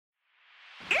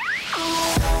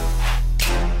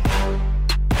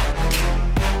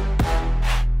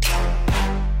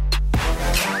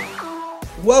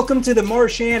Welcome to the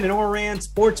Marchand and Oran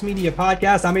Sports Media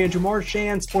Podcast. I'm Andrew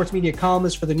Marchand, sports media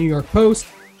columnist for the New York Post.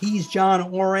 He's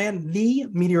John Oran, the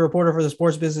media reporter for the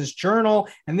Sports Business Journal.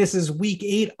 And this is week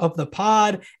 8 of the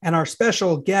pod and our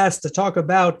special guest to talk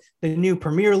about the new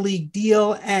Premier League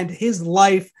deal and his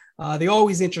life. The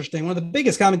always interesting, one of the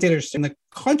biggest commentators in the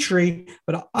country,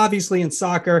 but obviously in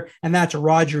soccer. And that's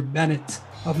Roger Bennett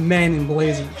of Men in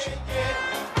Blazers.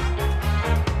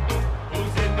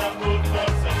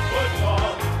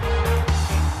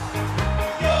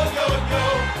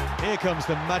 Comes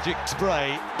the magic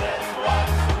spray.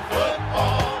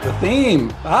 The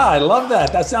theme. I love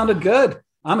that. That sounded good.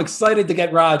 I'm excited to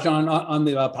get Raj on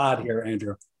the pod here,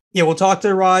 Andrew. Yeah, we'll talk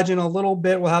to Raj in a little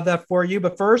bit. We'll have that for you.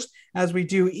 But first, as we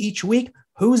do each week,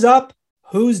 who's up?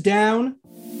 Who's down?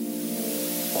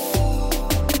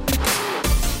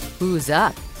 Who's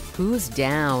up? Who's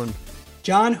down?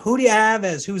 John, who do you have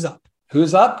as who's up?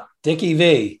 Who's up? Dickie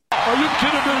V. Are you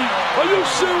kidding me? Are you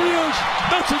serious?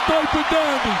 That's a diaper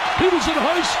dandy. He was in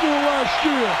high school last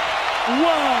year.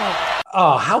 Wow.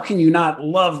 Oh, how can you not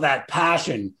love that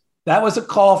passion? That was a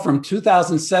call from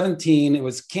 2017. It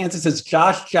was Kansas's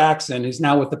Josh Jackson, who's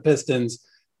now with the Pistons.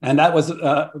 And that was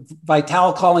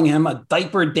Vital calling him a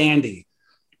diaper dandy.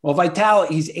 Well, Vital,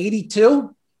 he's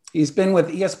 82. He's been with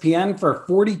ESPN for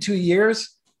 42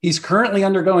 years. He's currently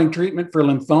undergoing treatment for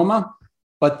lymphoma.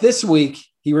 But this week,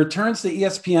 he returns to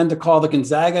ESPN to call the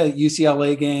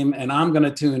Gonzaga-UCLA game, and I'm going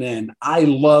to tune in. I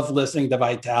love listening to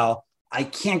Vital. I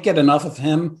can't get enough of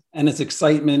him and his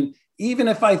excitement, even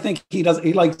if I think he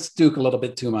likes Duke a little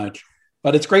bit too much.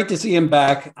 But it's great to see him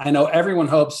back. I know everyone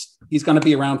hopes he's going to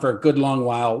be around for a good long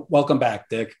while. Welcome back,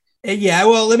 Dick. Yeah,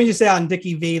 well, let me just say on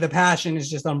Dickie V, the passion is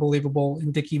just unbelievable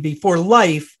in Dickie V for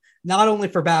life. Not only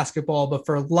for basketball, but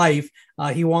for life.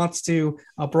 He wants to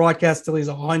broadcast till he's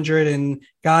 100, and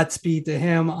Godspeed to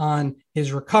him on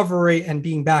his recovery and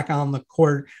being back on the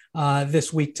court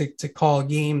this week to call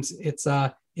games.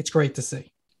 It's great to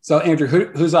see. So, Andrew,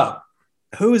 who's up?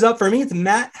 Who's up for me? It's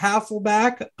Matt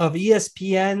Hasselbeck of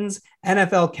ESPN's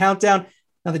NFL Countdown.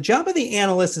 Now, the job of the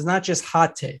analyst is not just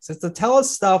hot takes. It's to tell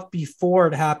us stuff before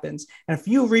it happens. And a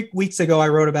few weeks ago, I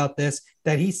wrote about this,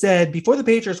 that he said before the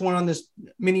Patriots went on this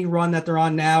mini run that they're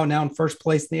on now in first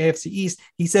place in the AFC East,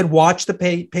 he said, watch the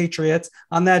Patriots.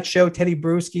 On that show, Teddy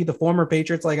Bruschi, the former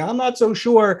Patriots, like, I'm not so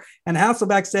sure. And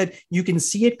Hasselbeck said, you can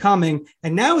see it coming.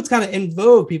 And now it's kind of in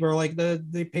vogue. People are like,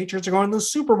 the Patriots are going to the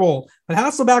Super Bowl. But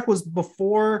Hasselbeck was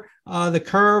before the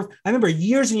curve. I remember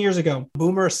years and years ago,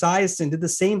 Boomer Esiason did the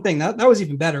same thing. That was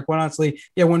even better, quite honestly.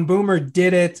 Yeah, when Boomer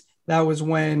did it, that was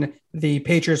when the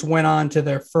Patriots went on to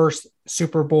their first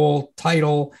Super Bowl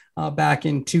title back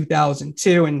in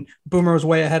 2002, and Boomer was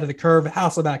way ahead of the curve.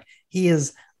 Hasselbeck, he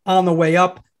is on the way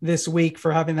up this week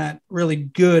for having that really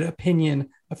good opinion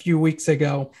a few weeks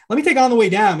ago. Let me take on the way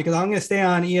down because I'm going to stay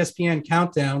on ESPN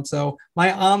Countdown. So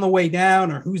my on the way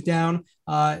down, or who's down,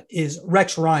 is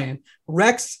Rex Ryan.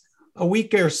 Rex, a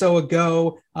week or so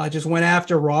ago, just went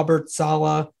after Robert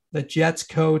Saleh, the Jets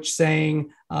coach,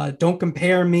 saying, don't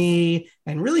compare me,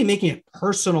 and really making it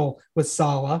personal with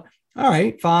Saleh. All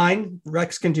right, fine.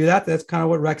 Rex can do that. That's kind of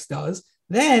what Rex does.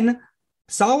 Then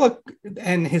Saleh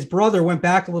and his brother went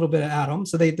back a little bit at him.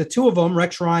 So the two of them,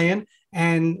 Rex Ryan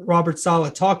and Robert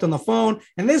Saleh, talked on the phone.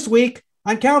 And this week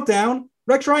on Countdown,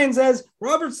 Rex Ryan says,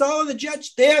 Robert Saleh, the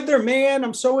Jets, they have their man.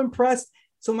 I'm so impressed.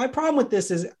 So my problem with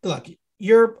this is, look,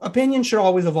 your opinion should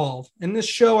always evolve. In this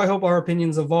show, I hope our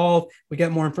opinions evolve. We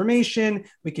get more information.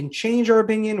 We can change our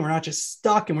opinion. We're not just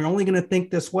stuck and we're only going to think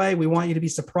this way. We want you to be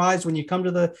surprised when you come to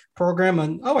the program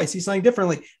and, oh, I see something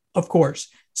differently. Of course.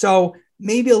 So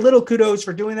maybe a little kudos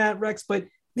for doing that, Rex, but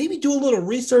maybe do a little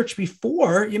research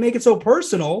before you make it so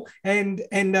personal. And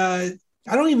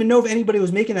I don't even know if anybody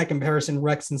was making that comparison,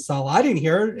 Rex and Saleh. I didn't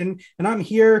hear it. And I'm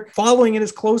here following it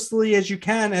as closely as you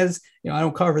can, as, you know, I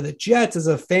don't cover the Jets as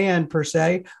a fan per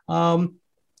se. And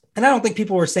I don't think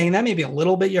people were saying that. Maybe a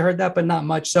little bit you heard that, but not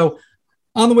much. So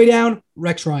on the way down,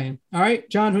 Rex Ryan. All right,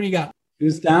 John, who do you got?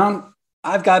 Who's down?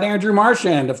 I've got Andrew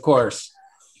Marchand, of course.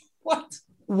 What?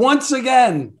 Once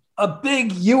again, a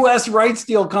big U.S. rights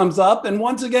deal comes up. And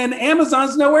once again,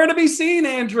 Amazon's nowhere to be seen,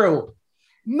 Andrew.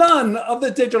 None of the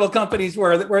digital companies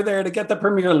were there to get the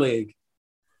Premier League.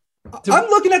 I'm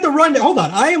looking at the rundown. Hold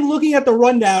on. I am looking at the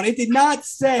rundown. It did not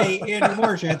say Andrew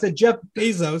Marchand. It said Jeff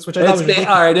Bezos, which I thought was all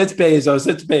right. It's Bezos.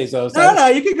 It's Bezos. No,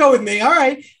 you can go with me. All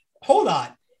right. Hold on.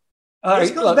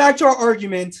 This goes back to our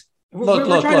argument.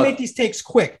 We're trying to make these takes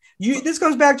quick. This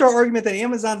goes back to our argument that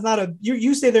Amazon's not a.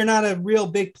 You say they're not a real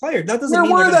big player. That doesn't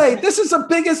mean. Where were they? This is the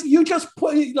biggest. You just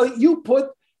put you put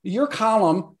your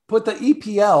column put the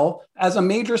EPL as a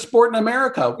major sport in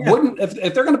America. Yeah. Wouldn't,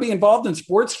 if they're going to be involved in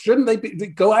sports, shouldn't they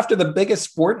go after the biggest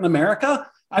sport in America?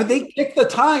 They kick the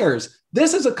tires.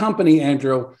 This is a company,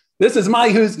 Andrew. This is my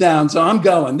who's down, so I'm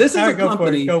going. This is a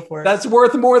company that's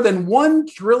worth more than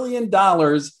 $1 trillion,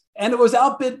 and it was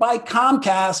outbid by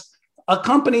Comcast, a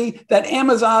company that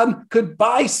Amazon could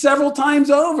buy several times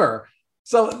over.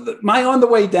 So my on the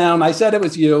way down, I said it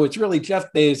was you. It's really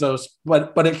Jeff Bezos,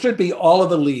 but it should be all of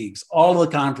the leagues, all of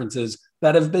the conferences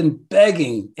that have been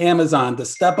begging Amazon to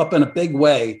step up in a big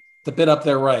way to bid up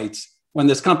their rights when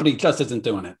this company just isn't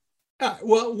doing it.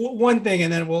 Well, one thing,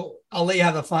 and then I'll let you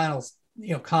have the finals,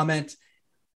 comment.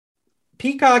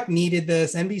 Peacock needed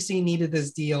this. NBC needed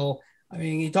this deal. I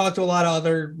mean, you talk to a lot of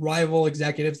other rival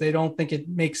executives. They don't think it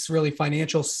makes really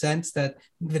financial sense, that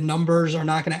the numbers are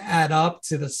not going to add up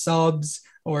to the subs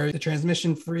or the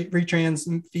transmission retrans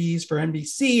fees for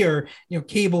NBC, or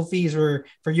cable fees for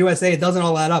USA. It doesn't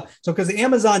all add up. So because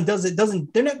Amazon does it,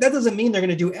 that doesn't mean they're going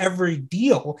to do every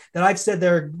deal that I've said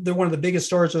they're one of the biggest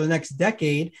stars for the next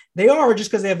decade. They are,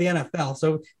 just because they have the NFL.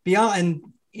 So beyond,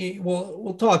 and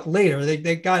we'll talk later.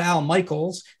 They got Al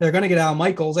Michaels. They're going to get Al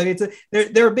Michaels. I mean,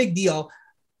 they're a big deal.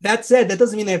 That said, that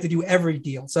doesn't mean they have to do every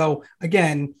deal. So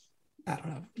again, I don't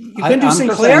know. You can do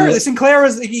Sinclair.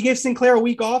 You gave Sinclair a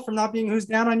week off from not being who's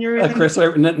down on your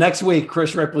end. Next week,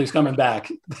 Chris Ripley's coming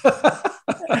back. All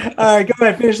right, go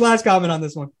ahead. Finish last comment on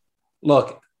this one.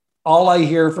 Look, all I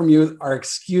hear from you are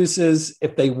excuses.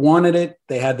 If they wanted it,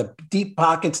 they had the deep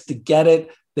pockets to get it.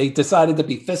 They decided to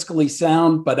be fiscally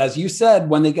sound. But as you said,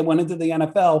 when they went into the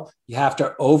NFL, you have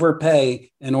to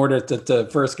overpay in order to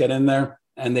first get in there.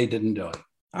 And they didn't do it.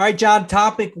 All right, John,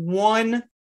 topic one,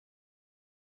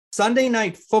 Sunday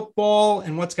Night Football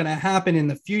and what's going to happen in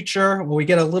the future. Well, we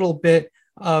get a little bit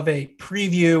of a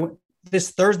preview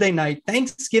this Thursday night,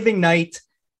 Thanksgiving night.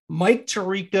 Mike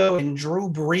Tirico and Drew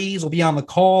Brees will be on the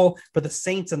call for the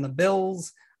Saints and the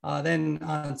Bills. Then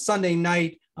on Sunday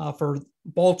night for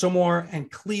Baltimore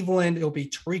and Cleveland, it'll be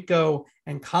Tirico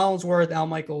and Collinsworth. Al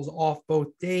Michaels off both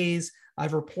days.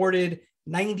 I've reported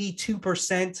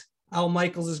 92% Al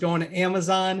Michaels is going to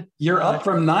Amazon. You're up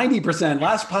from 90%.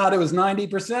 Last pod, it was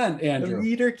 90%, Andrew. The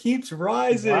meter keeps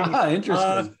rising. Wow,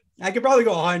 interesting. I could probably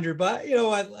go 100, but you know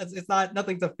what? It's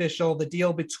nothing's official. The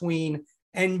deal between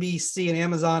NBC and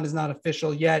Amazon is not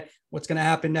official yet. What's going to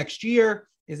happen next year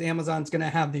is Amazon's going to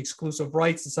have the exclusive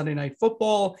rights to Sunday Night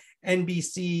Football.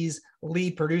 NBC's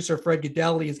lead producer, Fred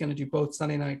Gaudelli, is going to do both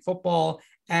Sunday Night Football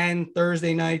and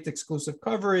Thursday night exclusive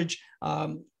coverage.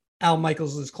 Al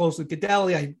Michaels is close with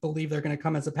Gaudelli. I believe they're going to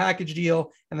come as a package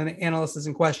deal. And then the analyst is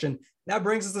in question. That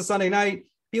brings us to Sunday night.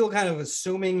 People kind of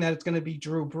assuming that it's going to be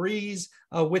Drew Brees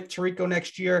with Tirico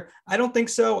next year. I don't think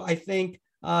so. I think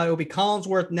it'll be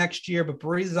Collinsworth next year, but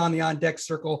Brees is on the on-deck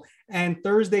circle. And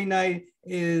Thursday night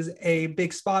is a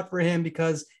big spot for him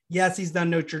because, yes, he's done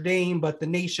Notre Dame, but the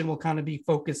nation will kind of be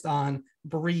focused on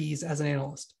Brees as an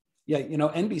analyst. Yeah,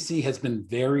 NBC has been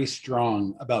very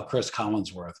strong about Chris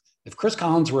Collinsworth. If Chris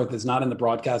Collinsworth is not in the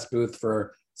broadcast booth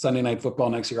for Sunday Night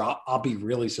Football next year, I'll be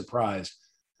really surprised.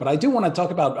 But I do want to talk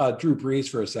about Drew Brees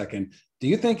for a second. Do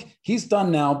you think he's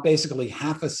done now basically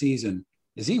half a season?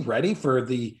 Is he ready for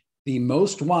the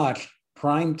most watched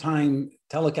primetime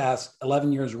telecast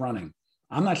 11 years running?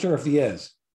 I'm not sure if he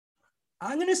is.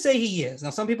 I'm going to say he is. Now,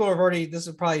 some people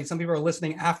some people are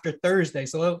listening after Thursday,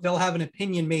 so they'll have an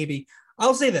opinion maybe.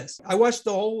 I'll say this. I watched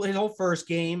his whole first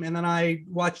game, and then I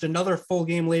watched another full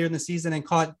game later in the season and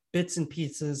caught bits and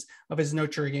pieces of his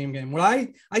Notre Dame game. What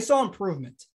I saw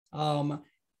improvement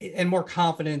and more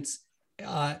confidence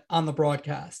on the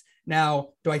broadcast. Now,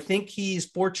 do I think he's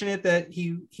fortunate that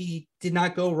he did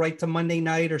not go right to Monday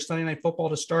night or Sunday Night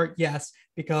Football to start? Yes,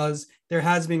 because there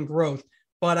has been growth.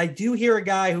 But I do hear a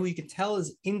guy who you can tell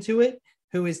is into it,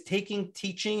 who is taking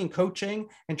teaching and coaching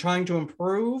and trying to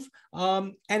improve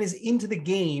and is into the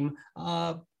game.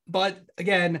 But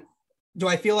again, do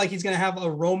I feel like he's going to have a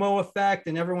Romo effect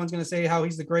and everyone's going to say how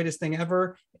he's the greatest thing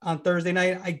ever on Thursday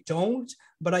night? I don't,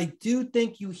 but I do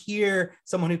think you hear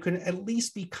someone who can at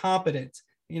least be competent,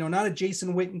 not a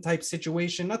Jason Witten type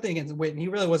situation. Nothing against Witten. He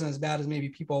really wasn't as bad as maybe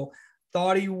people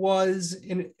thought he was,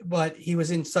 but he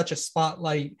was in such a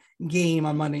spotlight game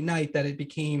on Monday night that it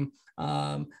became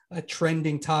a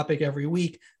trending topic every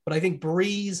week. But I think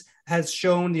Brees has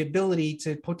shown the ability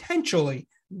to potentially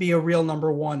be a real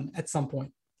number one at some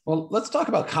point. Well, let's talk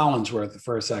about Collinsworth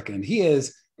for a second. He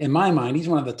is, in my mind, he's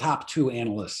one of the top two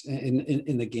analysts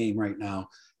in the game right now.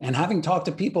 And having talked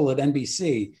to people at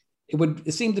NBC, it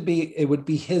would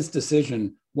be his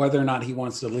decision whether or not he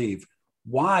wants to leave.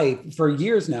 Why? For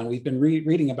years now, we've been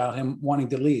reading about him wanting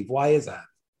to leave. Why is that?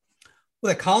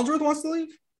 Well, that Collinsworth wants to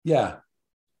leave? Yeah.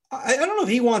 I don't know if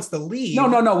he wants to leave.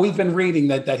 No. We've been reading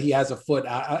that he has a foot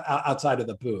outside of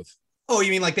the booth. Oh,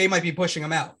 you mean like they might be pushing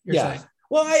him out? You're saying?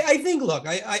 Well, I think. Look,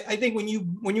 I think when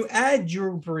you add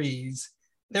Drew Brees,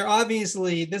 they're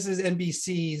obviously, this is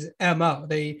NBC's MO.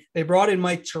 They brought in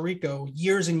Mike Tirico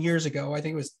years and years ago. I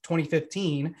think it was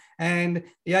 2015, and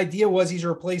the idea was he's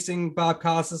replacing Bob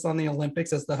Costas on the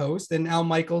Olympics as the host and Al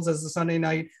Michaels as the Sunday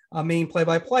night main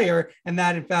play-by-player, and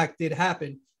that in fact did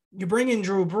happen. You bring in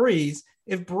Drew Brees.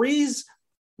 If Brees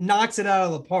knocks it out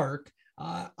of the park,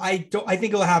 I think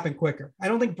it'll happen quicker. I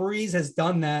don't think Brees has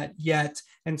done that yet,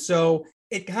 and so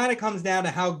it kind of comes down to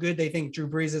how good they think Drew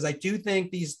Brees is. I do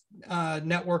think these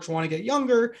networks want to get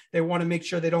younger. They want to make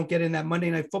sure they don't get in that Monday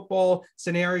Night Football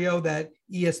scenario that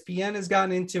ESPN has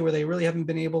gotten into, where they really haven't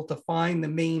been able to find the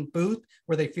main booth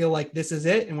where they feel like this is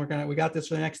it, and we got this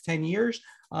for the next 10 years.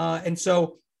 And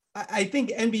so I think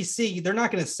NBC, they're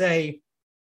not going to say,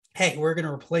 hey, we're going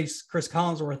to replace Chris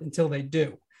Collinsworth until they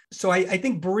do. So I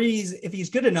think Brees, if he's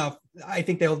good enough, I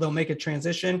think they'll make a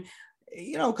transition.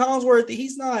 You know, Collinsworth,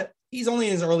 he's only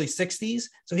in his early 60s,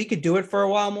 so he could do it for a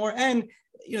while more. And,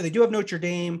 you know, they do have Notre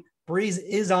Dame. Brees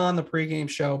is on the pregame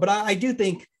show. But I do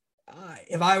think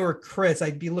if I were Chris,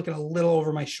 I'd be looking a little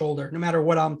over my shoulder, no matter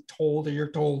what I'm told or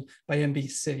you're told by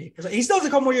NBC. He still has a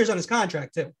couple more years on his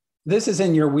contract, too. This is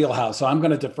in your wheelhouse, so I'm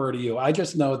going to defer to you. I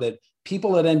just know that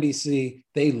people at NBC,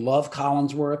 they love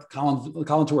Collinsworth.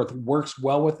 Collinsworth works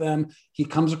well with them. He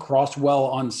comes across well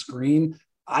on screen.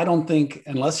 I don't think,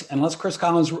 unless Chris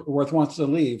Collinsworth wants to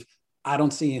leave, I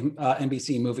don't see him,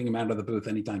 NBC moving him out of the booth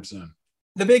anytime soon.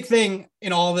 The big thing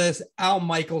in all this, Al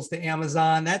Michaels to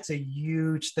Amazon, that's a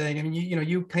huge thing. I mean,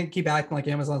 you can't keep acting like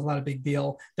Amazon's not a big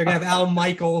deal. They're going to have Al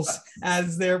Michaels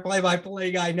as their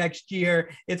play-by-play guy next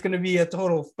year. It's going to be a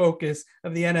total focus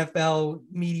of the NFL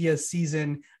media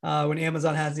season when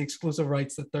Amazon has the exclusive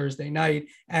rights to Thursday night.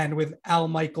 And with Al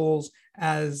Michaels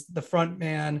as the front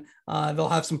man, they'll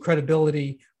have some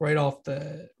credibility right off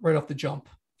the jump.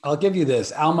 I'll give you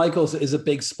this. Al Michaels is a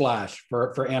big splash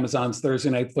for Amazon's Thursday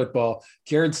Night Football.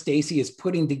 Jared Stacey is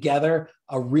putting together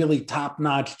a really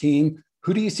top-notch team.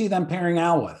 Who do you see them pairing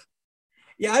Al with?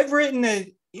 Yeah, I've written that,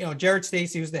 Jared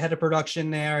Stacey, who's the head of production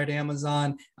there at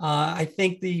Amazon. I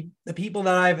think the people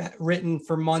that I've written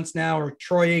for months now are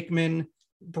Troy Aikman,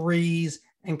 Brees,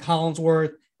 and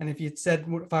Collinsworth. And if you said,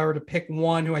 if I were to pick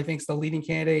one who I think is the leading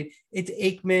candidate, it's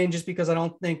Aikman, just because I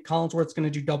don't think Collinsworth's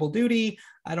going to do double duty.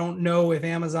 I don't know if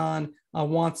Amazon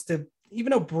wants to, even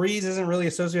though Brees isn't really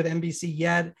associated with NBC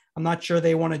yet, I'm not sure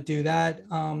they want to do that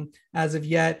as of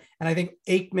yet. And I think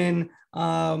Aikman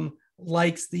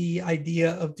likes the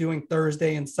idea of doing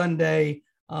Thursday and Sunday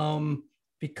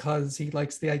because he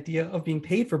likes the idea of being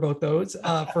paid for both those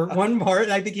for one part.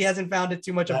 I think he hasn't found it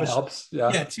too much that of helps.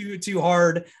 Too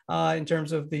hard in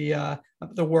terms of the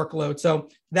workload. So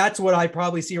that's what I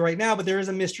probably see right now, but there is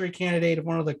a mystery candidate if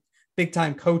one of the big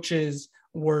time coaches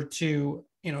were to,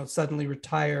 suddenly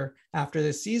retire after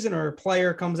this season or a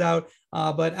player comes out.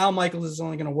 But Al Michaels is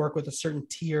only going to work with a certain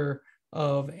tier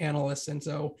of analysts. And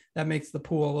so that makes the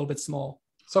pool a little bit small.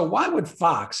 So why would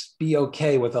Fox be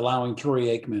okay with allowing Troy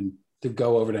Aikman to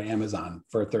go over to Amazon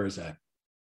for a Thursday?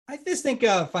 I just think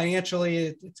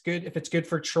financially it's good. If it's good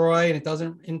for Troy and it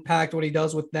doesn't impact what he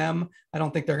does with them, I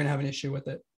don't think they're going to have an issue with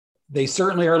it. They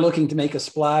certainly are looking to make a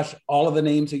splash. All of the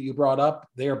names that you brought up,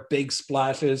 they're big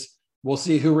splashes. We'll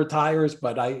see who retires,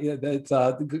 but it's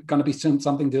going to be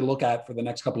something to look at for the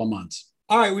next couple of months.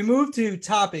 All right, we move to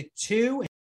topic 2,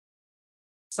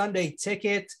 Sunday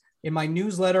Ticket. In my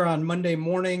newsletter on Monday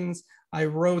mornings, I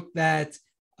wrote that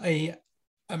a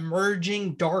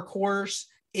emerging dark horse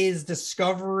is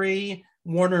Discovery,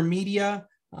 Warner Media,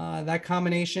 that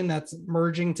combination that's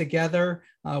merging together.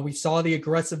 We saw the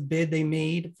aggressive bid they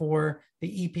made for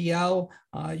the EPL.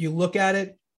 You look at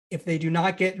it, if they do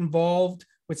not get involved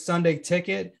with Sunday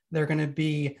Ticket, they're going to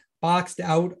be boxed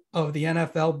out of the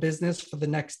NFL business for the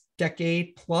next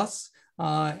decade plus.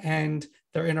 And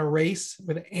they're in a race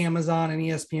with Amazon and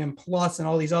ESPN Plus and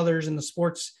all these others in the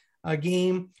sports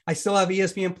game. I still have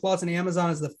ESPN Plus and Amazon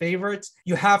as the favorites.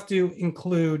 You have to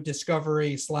include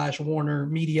Discovery / Warner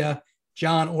Media.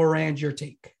 John Orand, your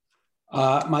take.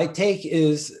 My take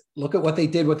is, look at what they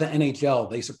did with the NHL.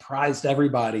 They surprised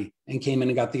everybody and came in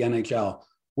and got the NHL.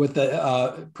 With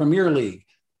the Premier League,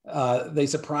 they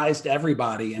surprised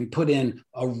everybody and put in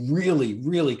a really,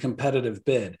 really competitive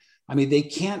bid. I mean, they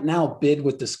can't now bid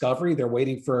with Discovery. They're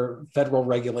waiting for federal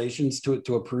regulations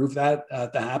to approve that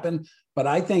to happen. But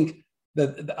I think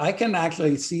that I can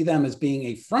actually see them as being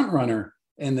a front runner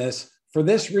in this for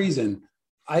this reason.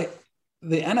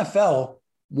 The NFL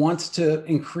wants to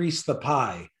increase the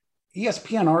pie.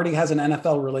 ESPN already has an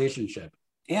NFL relationship.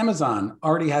 Amazon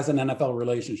already has an NFL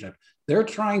relationship. They're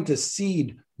trying to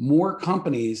seed more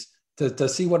companies to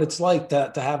see what it's like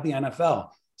to have the NFL.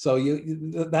 So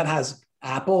that has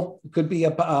Apple could be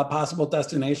a possible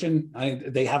destination.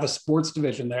 They have a sports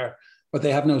division there, but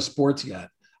they have no sports yet.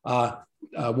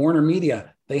 Warner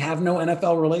Media, they have no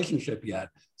NFL relationship yet.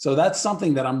 So that's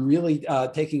something that I'm really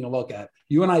taking a look at.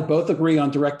 You and I both agree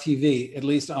on DirecTV, at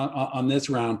least on this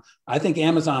round. I think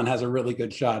Amazon has a really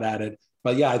good shot at it.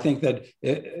 But yeah, I think that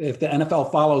if the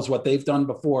NFL follows what they've done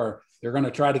before, they're going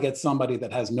to try to get somebody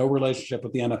that has no relationship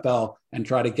with the NFL and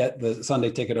try to get the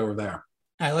Sunday Ticket over there.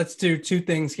 All right, let's do two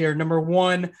things here. Number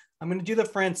one, I'm going to do the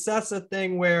Francesa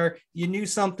thing where you knew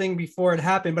something before it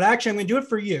happened, but actually I'm going to do it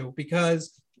for you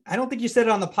because I don't think you said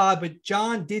it on the pod, but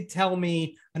John did tell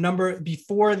me a number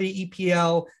before the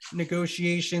EPL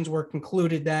negotiations were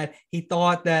concluded that he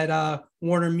thought that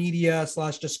Warner Media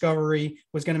 / Discovery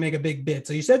was going to make a big bid.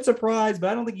 So you said surprise,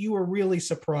 but I don't think you were really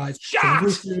surprised.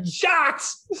 Shots!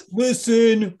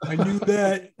 Listen, I knew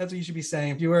that. That's what you should be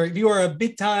saying. If you were a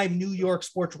big time New York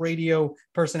sports radio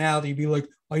personality, you'd be like,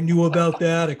 I knew about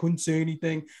that. I couldn't say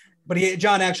anything. But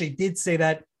John actually did say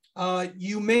that.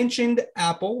 You mentioned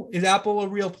Apple. Is Apple a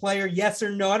real player? Yes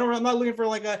or no? I'm not looking for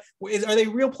are they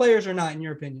real players or not in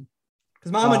your opinion?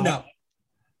 Because I'm a no.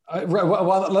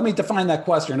 Well, let me define that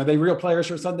question. Are they real players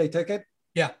for Sunday Ticket?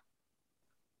 Yeah.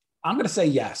 I'm going to say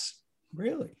yes.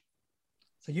 Really?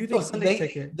 So you think Sunday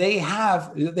Ticket? They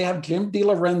have Jim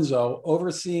DiLorenzo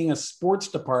overseeing a sports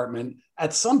department.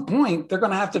 At some point, they're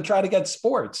going to have to try to get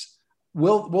sports.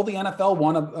 Will the NFL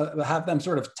want to have them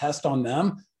sort of test on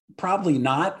them? Probably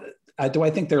not. Do I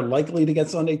think they're likely to get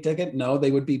Sunday Ticket? No,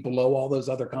 they would be below all those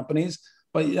other companies.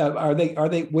 But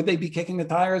would they be kicking the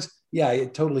tires? Yeah, I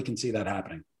totally can see that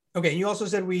happening. Okay. You also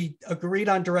said we agreed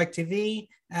on DirecTV.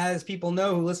 As people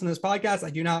know who listen to this podcast, I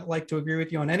do not like to agree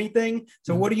with you on anything.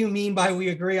 So what do you mean by we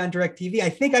agree on DirecTV? I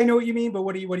think I know what you mean, but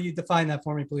what do you define that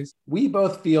for me, please? We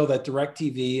both feel that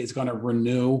DirecTV is going to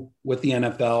renew with the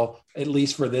NFL, at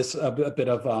least for this a bit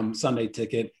of Sunday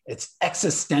Ticket. It's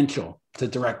existential to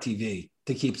DirecTV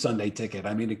to keep Sunday Ticket.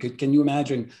 I mean, can you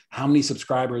imagine how many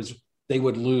subscribers they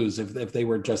would lose if they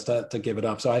were just to give it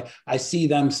up? So I see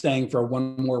them staying for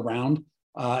one more round,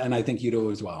 and I think you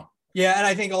do as well. Yeah, and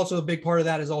I think also a big part of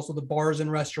that is also the bars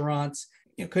and restaurants.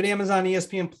 Could Amazon,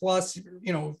 ESPN Plus,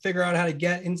 figure out how to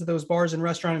get into those bars and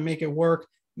restaurants and make it work?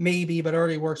 Maybe, but it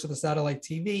already works with the satellite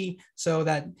TV. So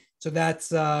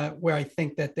that's where I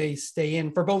think that they stay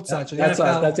in for both sides. So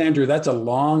that's Andrew. That's a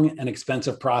long and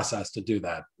expensive process to do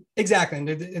that. Exactly. And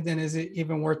then is it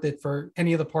even worth it for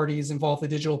any of the parties involved, the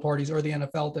digital parties or the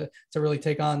NFL to really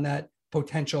take on that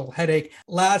potential headache?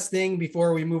 Last thing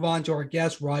before we move on to our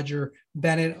guest, Roger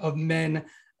Bennett of Men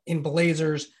in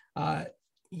Blazers.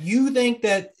 You think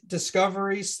that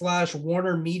Discovery /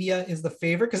 Warner Media is the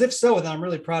favorite? Because if so, then I'm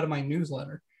really proud of my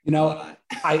newsletter.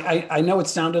 I know it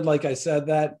sounded like I said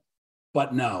that,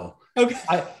 but no.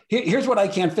 Okay. Here's what I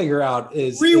can't figure out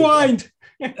is rewind.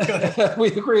 We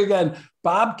agree again.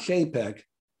 Bob Chapek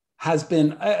has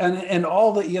been, and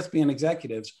all the ESPN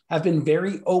executives have been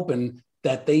very open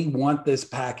that they want this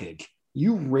package.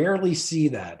 You rarely see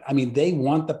that. I mean, they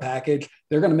want the package.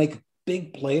 They're going to make a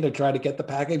big play to try to get the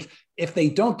package. If they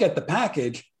don't get the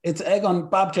package, it's egg on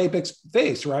Bob Chapek's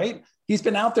face, right? He's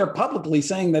been out there publicly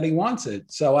saying that he wants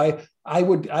it. So I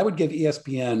would give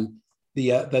ESPN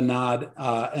the nod,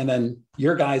 and then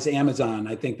your guys, Amazon.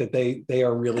 I think that they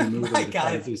are really moving to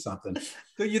try to do something.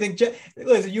 So you think,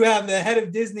 listen, you have the head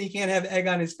of Disney, he can't have egg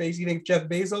on his face. You think Jeff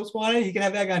Bezos wanted it? He can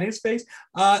have egg on his face.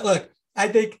 Look, I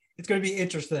think it's going to be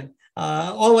interesting.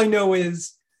 All I know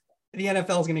is the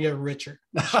NFL is going to get richer.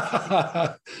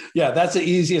 Yeah, that's the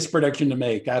easiest prediction to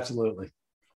make. Absolutely.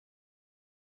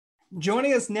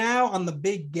 Joining us now on the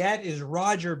Big Get is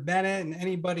Roger Bennett, and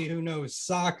anybody who knows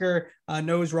soccer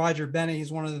knows Roger Bennett.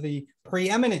 He's one of the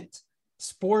preeminent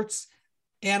sports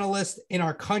analysts in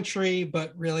our country,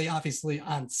 but really obviously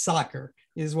on soccer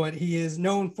is what he is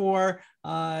known for.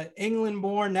 England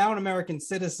born, now an American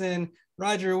citizen.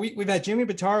 Roger, we've had Jimmy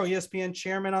Pitaro, ESPN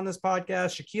chairman, on this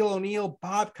podcast, Shaquille O'Neal,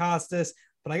 Bob Costas,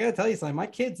 but I got to tell you something, my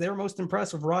kids, they were most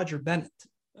impressed with Roger Bennett.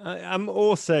 I'm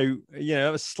also,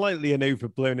 it was slightly an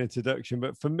overblown introduction,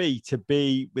 but for me to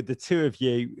be with the two of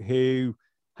you who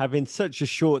have in such a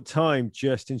short time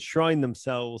just enshrined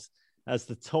themselves as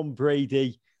the Tom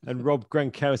Brady and Rob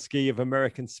Gronkowski of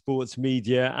American sports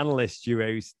media analyst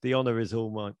duos, the honor is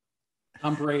all mine.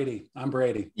 I'm Brady.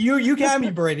 You can be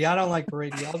Brady. I don't like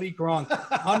Brady. I'll be Gronk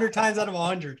 100 times out of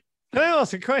 100. Can I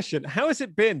ask a question? How has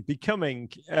it been becoming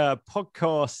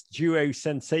podcast duo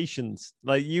sensations?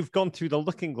 Like, you've gone through the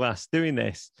looking glass doing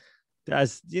this.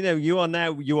 As you know, you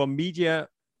are media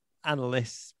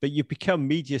analysts, but you become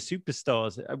media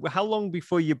superstars. How long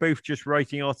before you're both just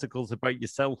writing articles about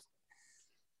yourself?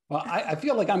 Well, I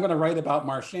feel like I'm going to write about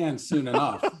Marchand soon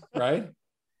enough, right?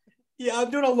 Yeah,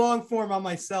 I'm doing a long form on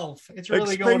myself. It's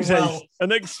really going well.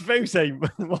 An expose.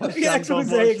 Yeah,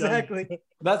 expose, exactly.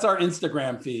 That's our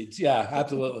Instagram feeds. Yeah,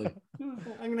 absolutely.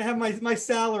 I'm going to have my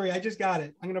salary. I just got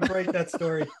it. I'm going to break that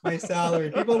story. My salary.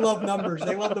 People love numbers.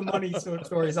 They love the money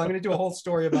stories. I'm going to do a whole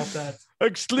story about that.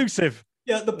 Exclusive.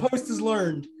 Yeah, the Post has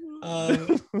learned.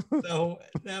 So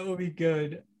that will be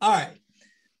good. All right.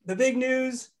 The big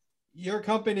news, your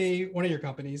company, one of your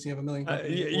companies, you have a million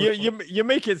companies. You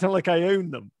make it sound like I own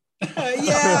them.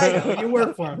 Yeah, I know. You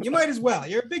work for him. You might as well.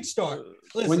 You're a big star.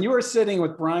 Listen. When you were sitting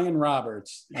with Brian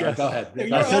Roberts, yes. Go ahead.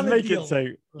 I said make it so.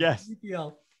 Yes.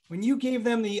 When you gave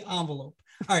them the envelope.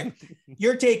 All right.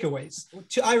 Your takeaways.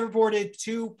 I reported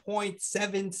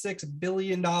 $2.76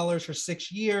 billion for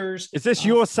 6 years. Is this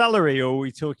your salary, or are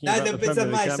we talking about it's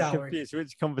my salary? Confused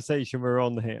which conversation we're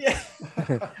on here. Yeah.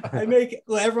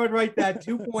 Everyone write that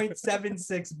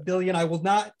 $2.76 billion. I will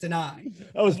not deny.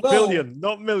 That was billion,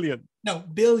 not million. No,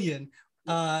 billion.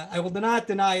 I will not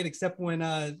deny it except when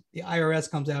the IRS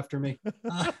comes after me.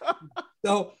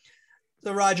 So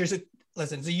Rogers,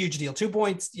 listen, it's a huge deal.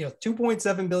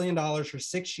 $2.7 billion for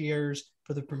 6 years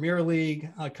for the Premier League,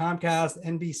 Comcast,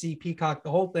 NBC, Peacock, the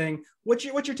whole thing. What's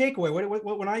your takeaway?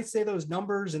 What when I say those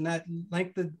numbers and that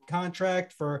length of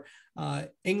contract for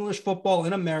English football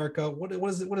in America, what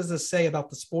does this say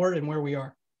about the sport and where we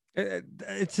are?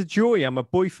 It's a joy. I'm a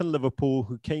boy from Liverpool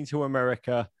who came to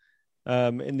America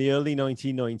in the early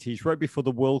 1990s, right before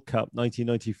the World Cup,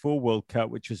 1994 World Cup,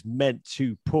 which was meant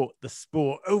to put the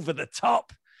sport over the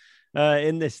top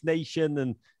in this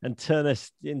nation and turn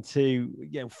us into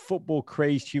football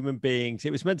crazed human beings.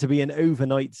 It was meant to be an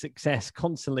overnight success.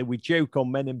 Constantly we joke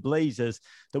on Men in Blazers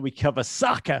that we cover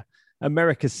soccer,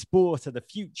 America's sport of the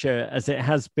future, as it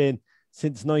has been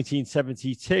since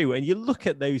 1972. And you look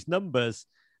at those numbers,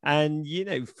 and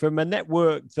from a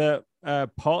network that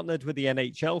partnered with the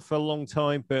NHL for a long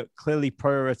time, but clearly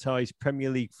prioritized Premier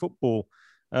League football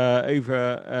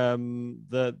over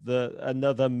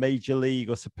another major league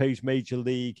or supposed major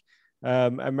league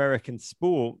American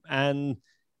sport. And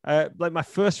my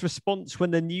first response when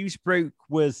the news broke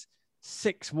was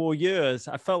 6 more years.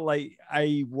 I felt like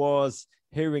I was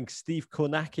hearing Steve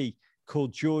Kornacki call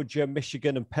Georgia,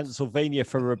 Michigan, and Pennsylvania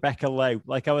for Rebecca Lowe.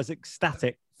 Like, I was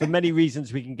ecstatic for many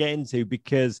reasons we can get into,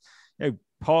 because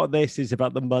part of this is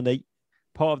about the money.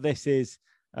 Part of this is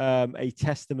a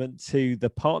testament to the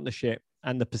partnership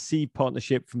and the perceived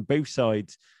partnership from both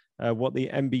sides, what the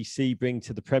NBC bring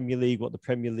to the Premier League, what the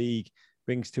Premier League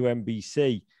brings to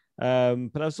NBC.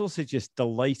 But I was also just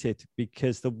delighted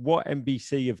because what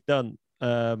NBC have done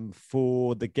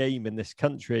for the game in this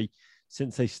country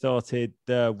since they started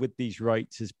with these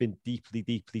rights has been deeply,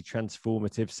 deeply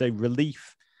transformative. So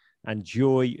relief and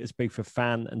joy as both a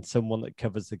fan and someone that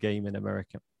covers the game in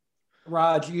America.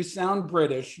 Raj, you sound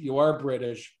British. You are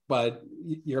British, but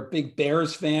you're a big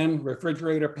Bears fan,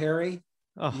 Refrigerator Perry.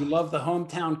 Oh. You love the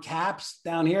hometown Caps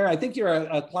down here. I think you're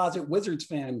a closet Wizards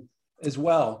fan as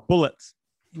well. Bullets.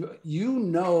 You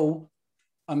know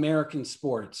American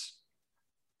sports.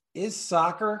 Is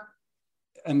soccer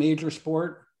a major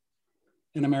sport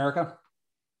in America?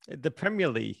 The Premier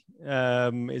League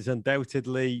is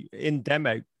undoubtedly in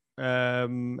demo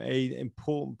an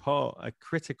important part, a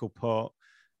critical part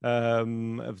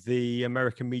of the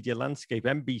American media landscape.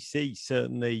 NBC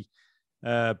certainly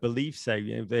believes so.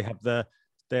 They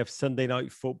have Sunday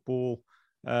Night Football,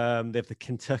 they have the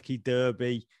Kentucky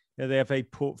Derby. They have a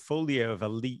portfolio of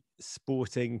elite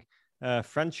sporting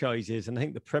franchises, and I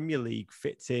think the Premier League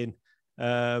fits in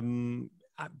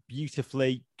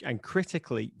beautifully and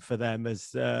critically for them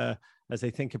as they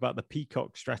think about the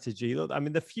Peacock strategy. Look, I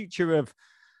mean, the future of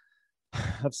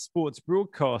sports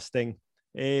broadcasting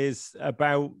is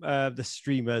about the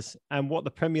streamers, and what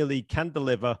the Premier League can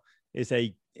deliver is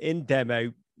a in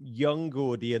demo young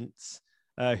audience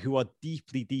who are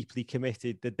deeply, deeply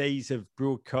committed. The days of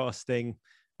broadcasting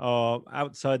are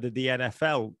outside of the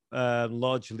NFL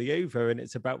largely over, and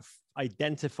it's about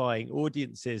identifying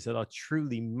audiences that are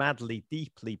truly, madly,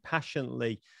 deeply,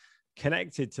 passionately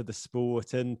connected to the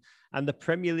sport, and the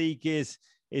Premier League is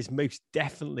most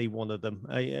definitely one of them.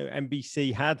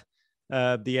 NBC had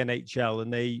the NHL,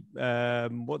 and they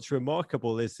what's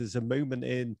remarkable is there's a moment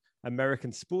in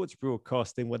American sports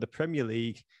broadcasting where the Premier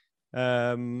League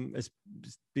has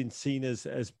been seen as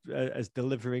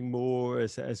delivering more,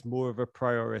 as more of a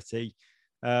priority.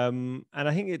 And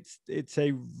I think it's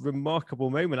a remarkable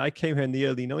moment. I came here in the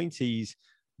early 90s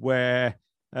where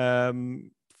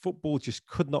football just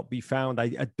could not be found.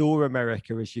 I adore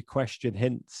America, as your question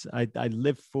hints. I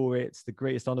live for it. It's the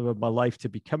greatest honor of my life to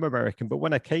become American. But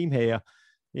when I came here,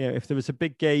 if there was a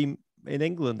big game in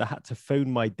England, I had to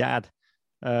phone my dad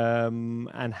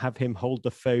and have him hold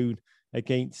the phone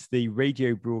against the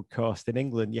radio broadcast in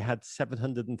England. You had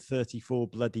 734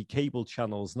 bloody cable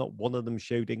channels. Not one of them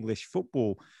showed English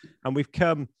football. And we've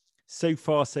come so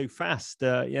far, so fast.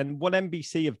 And what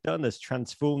NBC have done is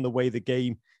transform the way the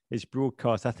game is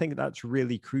broadcast. I think that's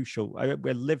really crucial.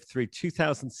 We lived through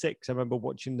 2006. I remember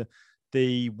watching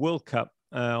the World Cup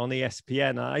on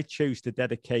ESPN. I chose to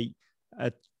dedicate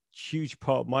a huge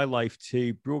part of my life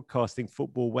to broadcasting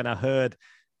football when I heard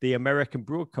the American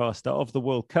broadcaster of the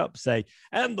World Cup say,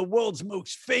 and the world's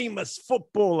most famous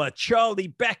footballer,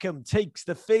 Charlie Beckham, takes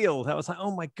the field. I was like,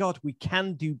 oh my God, we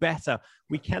can do better.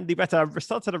 We can do better. I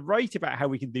started to write about how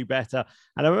we can do better.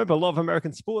 And I remember a lot of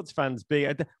American sports fans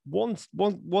being, one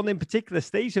in particular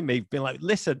stays with me, being like,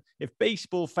 listen, if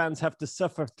baseball fans have to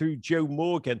suffer through Joe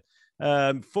Morgan,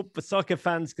 soccer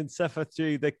fans can suffer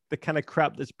through the kind of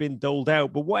crap that's been doled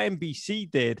out. But what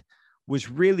NBC did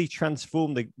was really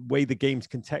transform the way the game's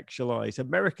contextualized.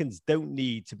 Americans don't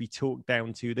need to be talked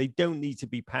down to. They don't need to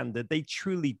be pandered. They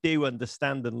truly do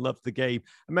understand and love the game.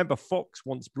 I remember Fox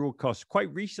once broadcast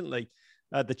quite recently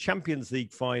the Champions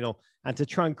League final, and to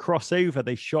try and cross over,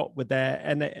 they shot with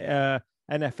their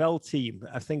NFL team.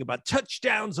 I think about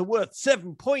touchdowns are worth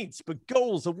 7 points, but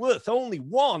goals are worth only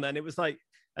 1. And it was like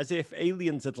as if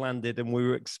aliens had landed and we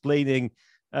were explaining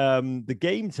the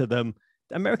game to them.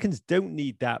 Americans don't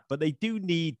need that, but they do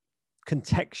need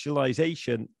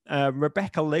contextualization.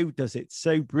 Rebecca Lowe does it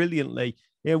so brilliantly.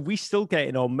 We still get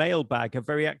in our mailbag, a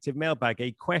very active mailbag,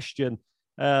 a question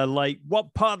like,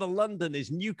 what part of London is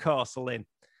Newcastle in?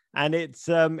 And it's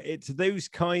those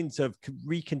kinds of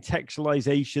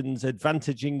recontextualizations,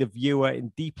 advantaging the viewer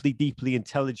in deeply, deeply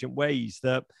intelligent ways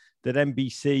that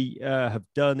NBC have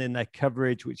done in their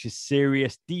coverage, which is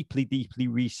serious, deeply, deeply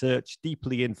researched,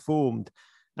 deeply informed.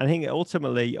 I think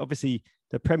ultimately, obviously,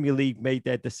 the Premier League made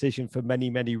their decision for many,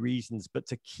 many reasons, but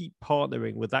to keep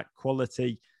partnering with that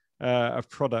quality of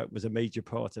product was a major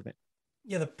part of it.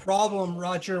 Yeah, the problem,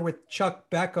 Roger, with Chuck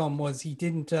Beckham was he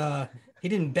didn't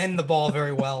bend the ball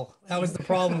very well. That was the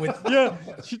problem with. Yeah,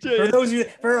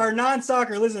 for our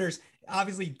non-soccer listeners,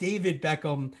 obviously David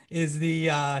Beckham is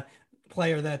the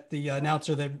player that the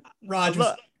announcer that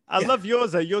Roger. I love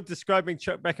yours, though. You're describing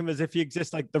Chuck Beckham as if he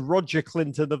exists like the Roger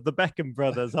Clinton of the Beckham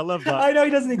brothers. I love that. I know he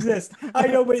doesn't exist. I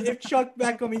know, but if Chuck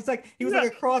Beckham, he was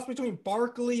like a cross between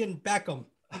Barkley and Beckham.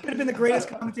 He could have been the greatest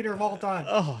commentator of all time.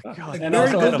 Oh, God. And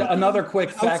also, another quick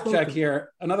fact check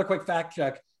here. Another quich fact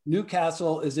check.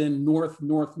 Newcastle is in north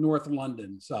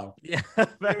London. So yeah,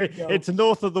 it's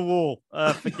north of the wall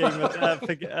for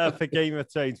Game of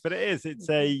Thrones. But it's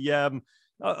a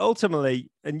ultimately,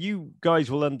 and you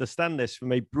guys will understand this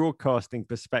from a broadcasting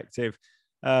perspective,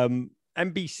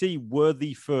 NBC were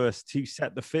the first to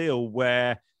set the field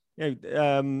where,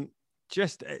 they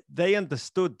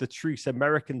understood the truths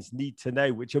Americans need to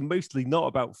know, which are mostly not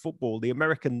about football. The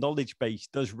American knowledge base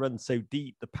does run so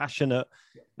deep, the passionate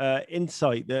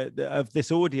insight of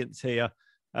this audience here.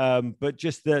 But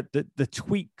just the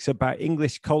tweaks about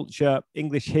English culture,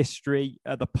 English history,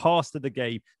 the past of the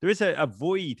game. There is a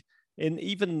void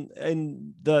even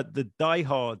in the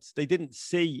diehards. They didn't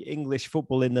see English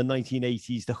football in the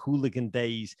 1980s, the hooligan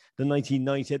days, the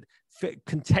 1990s,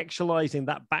 contextualizing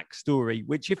that backstory,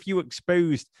 which if you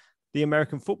exposed the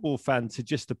American football fan to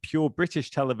just the pure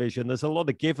British television, there's a lot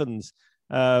of givens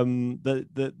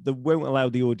that won't allow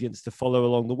the audience to follow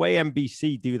along. The way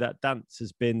NBC do that dance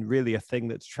has been really a thing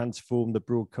that's transformed the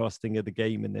broadcasting of the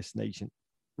game in this nation.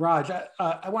 Raj,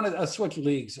 I want to switch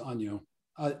leagues on you.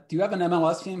 Do you have an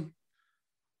MLS team?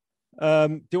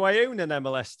 Do I own an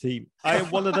MLS team?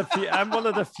 I'm one of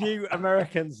the few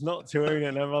Americans not to own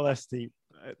an MLS team.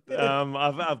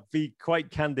 I'll be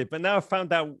quite candid, but now I've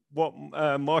found out what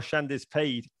Marchand is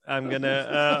paid. I'm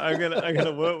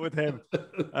gonna work with him,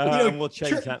 and we'll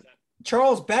change that.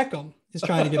 Charles Beckham is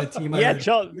trying to get a team. Yeah,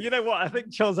 Charles. You know what? I think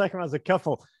Charles Beckham has a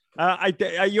couple.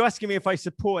 Are you asking me if I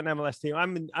support an MLS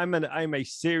team? I'm a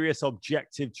serious,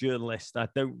 objective journalist. I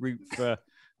don't root for.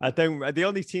 The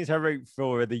only teams I root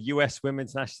for are the US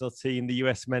women's national team, the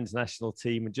US men's national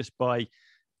team, and just by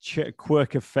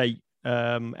quirk of fate,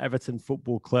 Everton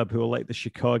Football Club, who are like the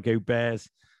Chicago Bears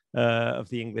of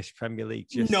the English Premier League.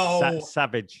 Just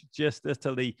savage, just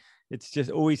utterly. It's just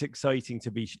always exciting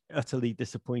to be utterly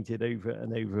disappointed over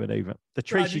and over and over. The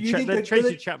Tracy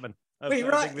Chapman. Wait,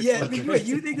 right? Yeah, wait.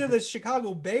 You think they're the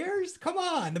Chicago Bears? Come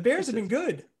on, the Bears have been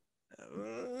good.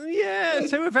 Yeah,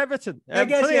 so with Everton. I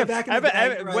guess, back in the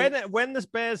day, right. When the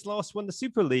Bears last won the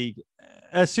Super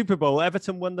Bowl,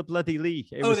 Everton won the bloody league.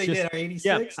 They did, 86?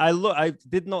 Yeah, I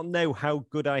did not know how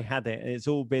good I had it. And it's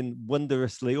all been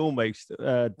wondrously almost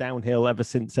downhill ever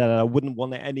since then. I wouldn't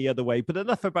want it any other way. But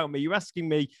enough about me. You're asking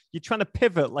me, you're trying to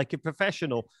pivot like a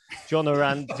professional, John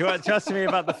Oran, to ask me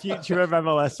about the future of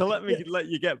MLS. So let me let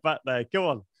you get back there. Go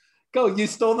on. Go. You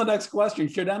stole the next question.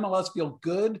 Should MLS feel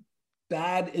good,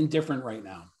 bad, indifferent right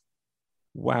now?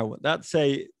 Wow,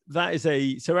 so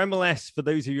MLS, for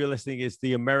those of you listening, is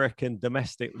the American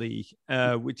Domestic League,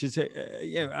 which is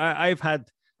I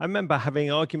remember having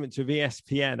arguments with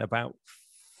ESPN about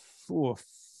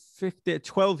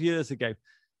 12 years ago.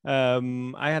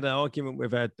 I had an argument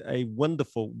with a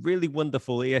really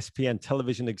wonderful ESPN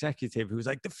television executive who was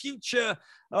like, the future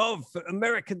of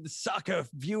American soccer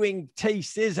viewing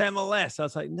taste is MLS. I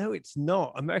was like, no, it's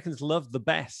not. Americans love the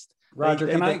best. Roger,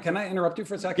 can I interrupt you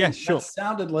for a second? Yeah, sure. That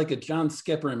sounded like a John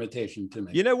Skipper imitation to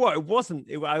me. You know what? It wasn't.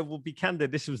 I will be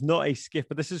candid. This was not a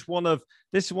Skipper. This is one of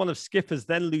Skipper's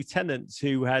then lieutenants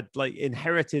who had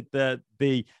inherited the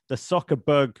soccer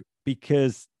bug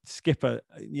because Skipper,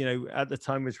 at the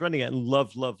time was running it and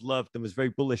loved and was very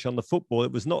bullish on the football.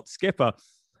 It was not Skipper.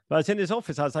 But I was in his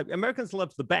office. I was like, Americans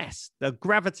love the best. They'll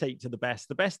gravitate to the best.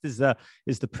 The best is the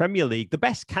Premier League. The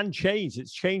best can change.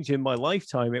 It's changed in my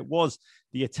lifetime. It was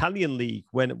the Italian league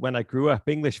when I grew up.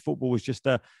 English football was just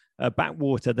a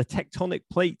backwater. The tectonic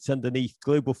plates underneath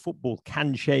global football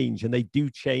can change, and they do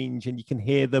change, and you can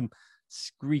hear them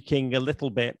squeaking a little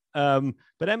bit. But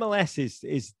MLS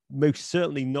is most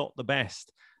certainly not the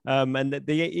best. And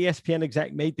the ESPN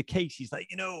exec made the case. He's like,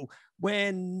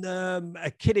 when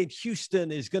a kid in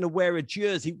Houston is going to wear a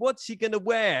jersey, what's he going to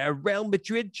wear? A Real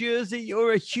Madrid jersey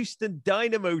or a Houston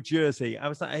Dynamo jersey? I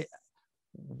was like,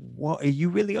 what, are you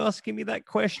really asking me that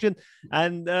question?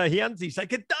 And he answered, he's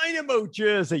like, a Dynamo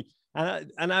jersey.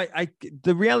 And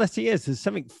the reality is, there's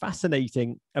something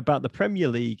fascinating about the Premier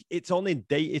League. It's on in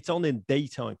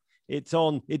daytime.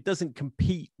 It doesn't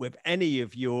compete with any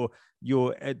of the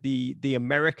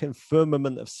American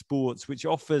firmament of sports, which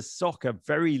offers soccer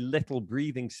very little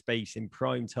breathing space in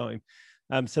prime time.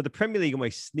 So the Premier League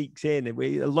almost sneaks in.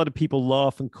 A lot of people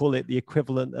laugh and call it the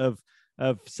equivalent of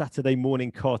Saturday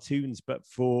morning cartoons, but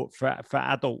for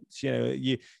adults.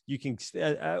 You can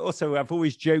also, I've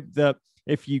always joked that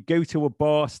if you go to a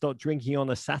bar, start drinking on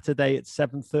a Saturday at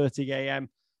 7:30 a.m.,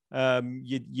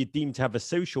 you're deemed to have a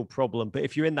social problem. But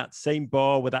if you're in that same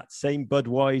bar with that same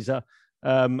Budweiser,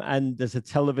 and there's a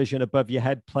television above your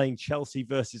head playing Chelsea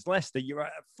versus Leicester, you're a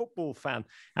football fan.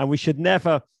 And we should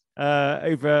never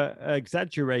over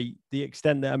exaggerate the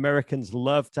extent that Americans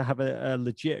love to have a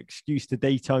legit excuse to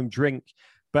daytime drink.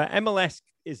 But MLS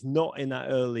is not in that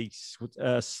early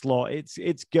slot.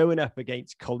 It's going up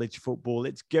against college football.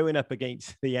 It's going up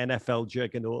against the NFL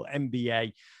juggernaut,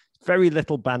 NBA. Very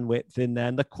little bandwidth in there.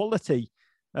 And the quality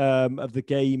of the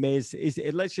game is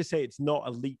let's just say it's not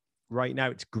elite right now.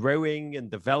 It's growing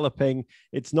and developing.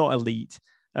 It's not elite.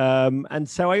 And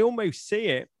so I almost see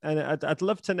it. And I'd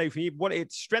love to know from you what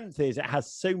its strength is. It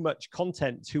has so much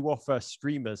content to offer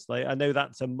streamers. Like, I know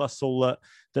that's a muscle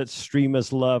that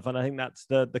streamers love. And I think that's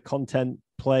the content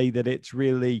play that it's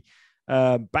really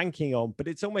banking on. But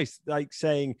it's almost like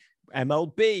saying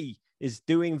MLB is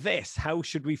doing this. How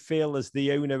should we feel as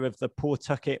the owner of the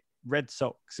Pawtucket Red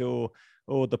Sox or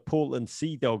the Portland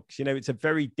Sea Dogs? It's a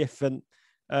very different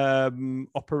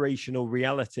operational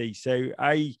reality. So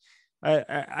I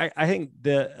think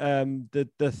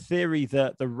the theory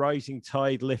that the rising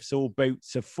tide lifts all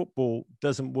boats of football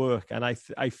doesn't work, and I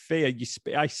fear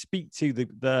I speak to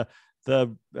the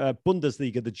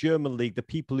Bundesliga, the German league, the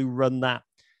people who run that.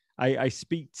 I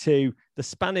speak to the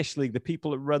Spanish league, the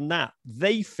people that run that.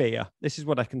 They fear, this is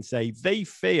what I can say, they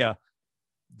fear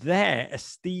their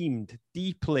esteemed,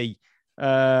 deeply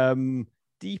enshrined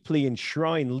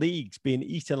leagues being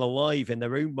eaten alive in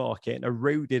their own market and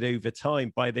eroded over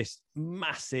time by this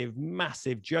massive,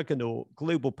 massive juggernaut,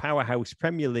 global powerhouse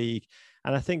Premier League.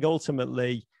 And I think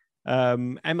ultimately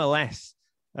MLS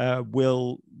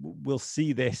will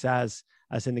see this as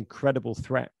an incredible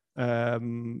threat.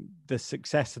 The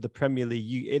success of the Premier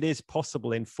League, it is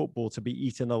possible in football to be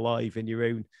eaten alive in your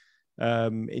own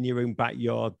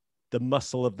backyard. The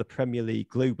muscle of the Premier League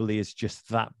globally is just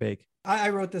that big. I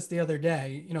wrote this the other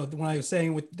day, when I was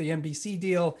saying with the NBC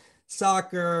deal,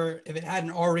 soccer, if it hadn't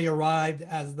already arrived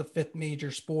as the fifth major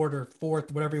sport or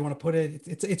fourth, whatever you want to put it,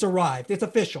 it's arrived. It's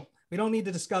official. We don't need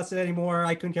to discuss it anymore.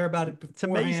 I couldn't care about it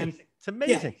beforehand. It's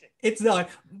amazing. Yeah, it's done.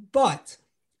 But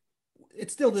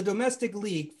it's still the domestic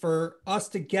league. For us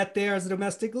to get there as a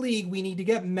domestic league, we need to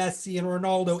get Messi and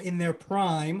Ronaldo in their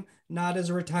prime, not as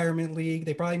a retirement league.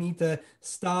 They probably need to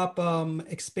stop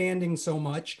expanding so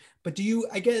much. But do you,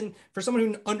 again, for someone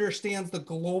who understands the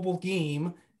global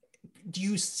game, do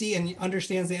you see and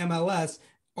understands the MLS,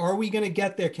 are we going to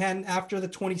get there? Can, after the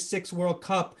 26 World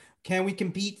Cup, can we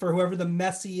compete for whoever the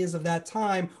Messi is of that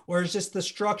time? Or is just the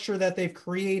structure that they've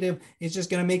created is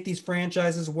just going to make these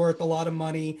franchises worth a lot of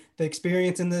money? The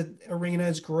experience in the arena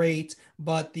is great,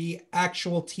 but the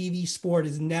actual TV sport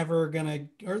is never going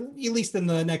to, or at least in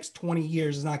the next 20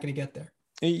 years, is not going to get there.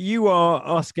 You are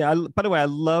asking, by the way, I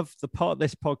love the part of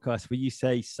this podcast where you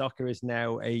say soccer is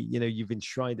now you've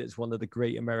enshrined it as one of the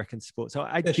great American sports. So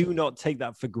I do not take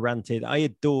that for granted. I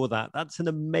adore that. That's an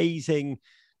amazing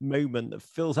moment that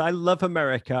fills. I love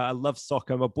America. I love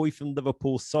soccer. I'm a boy from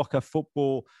Liverpool. Soccer,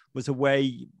 football was a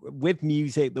way with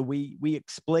music that we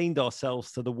explained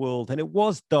ourselves to the world. And it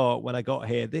was dark when I got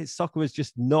here. Soccer was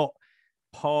just not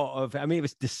part of, I mean, it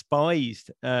was despised,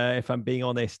 if I'm being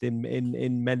honest,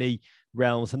 in many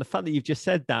realms. And the fact that you've just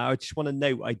said that, I just want to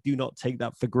note, I do not take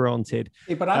that for granted.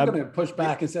 Hey, but I'm going to push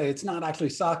back and say it's not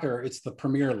actually soccer, it's the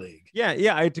Premier League.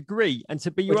 Yeah, I'd agree. And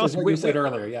to be what you said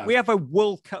earlier, yeah. We have a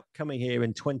World Cup coming here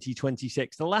in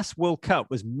 2026. The last World Cup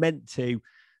was meant to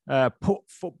put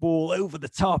football over the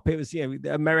top. It was,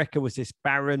 America was this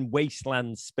barren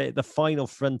wasteland, the final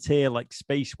frontier, like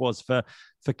space was for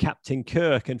Captain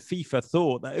Kirk. And FIFA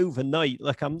thought that overnight,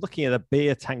 like I'm looking at a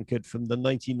beer tankard from the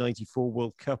 1994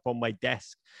 World Cup on my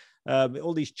desk.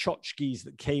 All these tchotchkes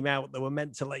that came out that were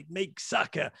meant to make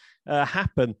soccer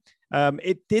happen.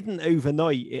 It didn't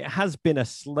overnight. It has been a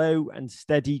slow and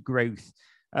steady growth.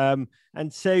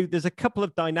 And so there's a couple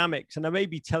of dynamics, and I may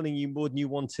be telling you more than you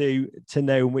want to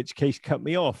know, in which case cut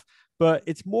me off. But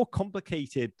it's more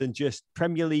complicated than just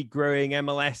Premier League growing,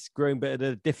 MLS growing, but at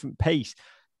a different pace.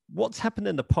 What's happened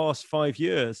in the past 5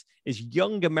 years is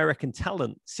young American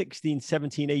talent, 16,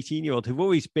 17, 18-year-old, who've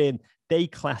always been day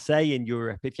class A in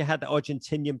Europe. If you had an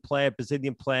Argentinian player,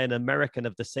 Brazilian player, and American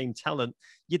of the same talent,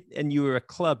 and you were a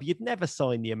club, you'd never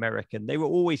sign the American. They were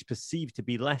always perceived to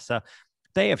be lesser.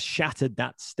 They have shattered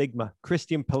that stigma.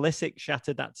 Christian Pulisic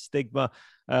shattered that stigma.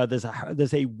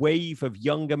 There's a wave of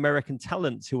young American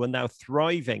talents who are now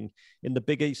thriving in the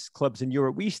biggest clubs in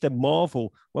Europe. We used to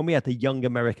marvel when we had a young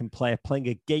American player playing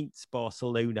against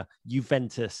Barcelona,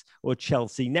 Juventus, or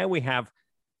Chelsea. Now we have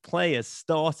players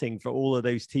starting for all of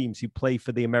those teams who play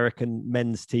for the American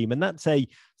men's team. And that's a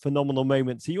phenomenal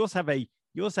moment. So you also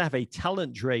have a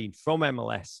talent drain from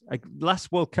MLS.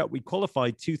 Last World Cup, we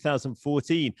qualified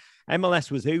 2014.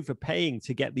 MLS was overpaying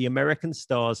to get the American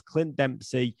stars, Clint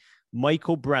Dempsey,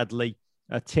 Michael Bradley.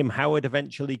 Tim Howard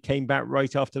eventually came back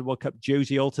right after the World Cup.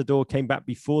 Josie Altidore came back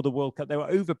before the World Cup. They were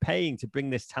overpaying to bring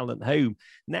this talent home.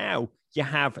 Now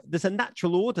there's a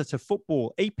natural order to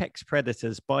football. Apex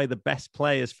predators buy the best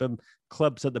players from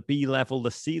clubs at the B level,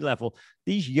 the C level.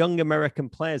 These young American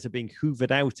players are being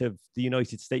hoovered out of the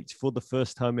United States for the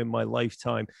first time in my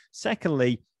lifetime.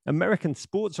 Secondly, American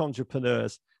sports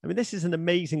entrepreneurs. I mean, this is an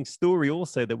amazing story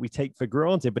also that we take for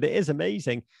granted, but it is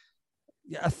amazing.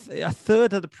 A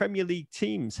third of the Premier League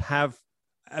teams have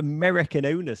American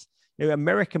owners.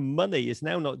 American money is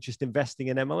now not just investing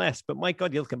in MLS, but my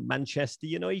God, you look at Manchester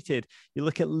United, you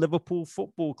look at Liverpool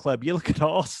Football Club, you look at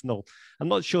Arsenal. I'm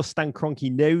not sure Stan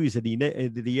Kroenke knows that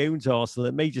he owns Arsenal.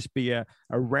 It may just be a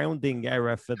rounding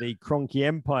error for the Kroenke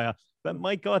empire. But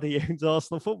my God, he owns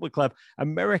Arsenal Football Club.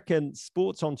 American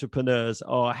sports entrepreneurs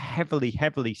are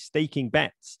heavily staking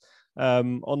bets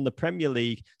on the Premier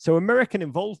League. So American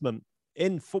involvement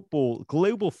in football,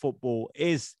 global football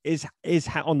is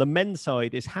on the men's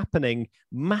side is happening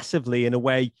massively in a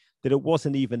way that it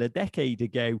wasn't even a decade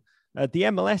ago. The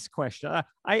MLS question,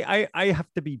 I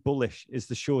have to be bullish is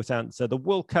the short answer. The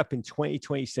World Cup in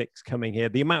 2026 coming here,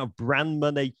 the amount of brand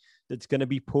money that's going to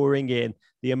be pouring in,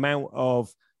 the amount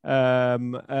of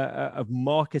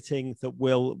marketing that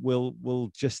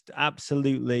will just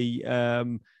absolutely.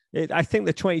 I think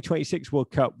the 2026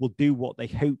 World Cup will do what they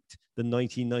hoped the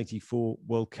 1994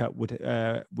 World Cup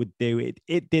would do.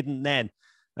 It didn't then.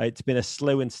 It's been a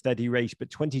slow and steady race, but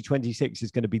 2026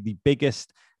 is going to be the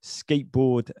biggest skate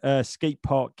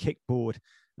park kickboard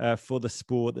for the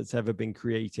sport that's ever been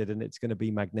created, and it's going to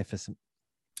be magnificent.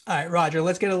 All right, Roger,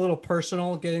 let's get a little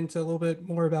personal, get into a little bit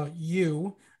more about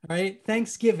you. All right,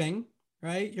 Thanksgiving,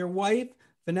 right? Your wife,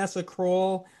 Vanessa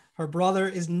Kroll, her brother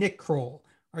is Nick Kroll.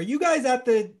 Are you guys at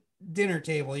the dinner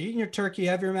table? You're eating your turkey, you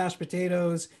have your mashed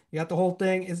potatoes, you got the whole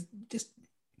thing. Is just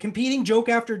competing joke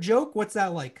after joke? What's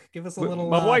that like? Give us a little.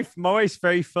 My wife's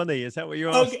very funny. Is that what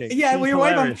you're okay, asking? yeah, She's well, your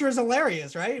wife, I'm hilarious. sure, is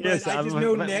hilarious, right? Yes, But I just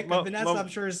know Nick. Vanessa, I'm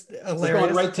sure, is We're hilarious.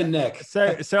 going right to Nick.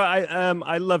 So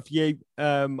I love you.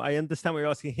 I understand what you're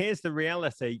asking. Here's the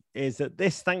reality: is that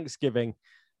this Thanksgiving,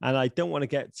 and I don't want to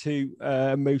get too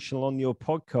emotional on your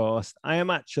podcast, I am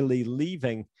actually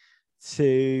leaving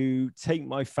to take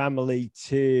my family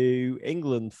to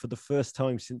England for the first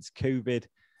time since COVID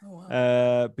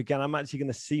began. I'm actually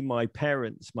going to see my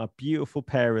parents, my beautiful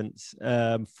parents,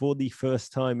 for the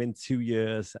first time in 2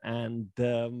 years, and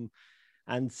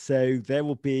so there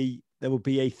will be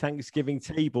a Thanksgiving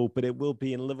table, but it will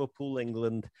be in Liverpool,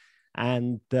 England.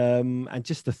 And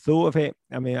just the thought of it,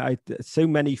 I mean, so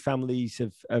many families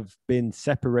have been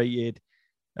separated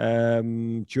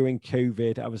during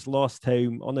COVID. I was last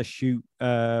home on a shoot.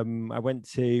 I went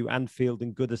to Anfield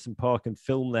and Goodison Park and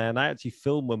filmed there, and I actually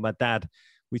filmed with my dad.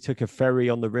 We took a ferry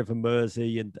on the River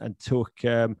Mersey and took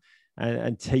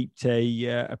and taped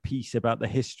a piece about the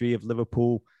history of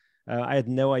Liverpool. I had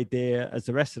no idea, as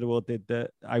the rest of the world did,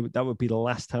 that would be the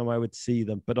last time I would see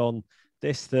them. But on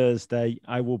this Thursday,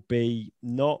 I will be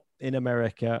not in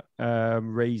America,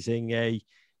 raising a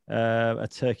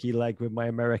turkey leg with my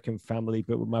American family,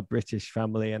 but with my British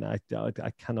family, and I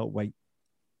cannot wait.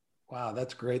 Wow,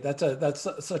 that's great. That's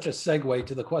such a segue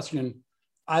to the question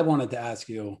I wanted to ask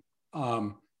you.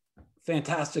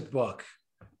 Fantastic book.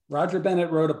 Roger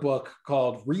Bennett wrote a book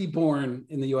called Reborn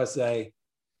in the USA.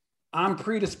 I'm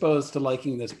predisposed to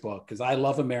liking this book because I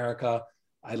love America.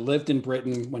 I lived in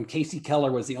Britain when Casey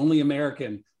Keller was the only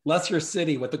American, Leicester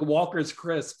City with the Walker's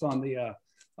crisp on the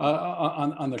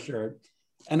on the shirt.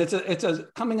 And it's a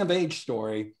coming of age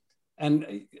story.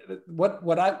 And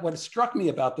what struck me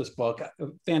about this book,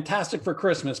 fantastic for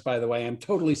Christmas, by the way, I'm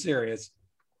totally serious,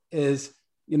 is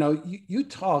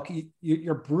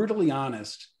you're brutally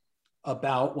honest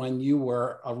about when you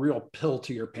were a real pill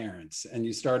to your parents and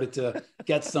you started to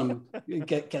get some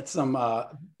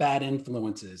bad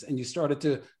influences and you started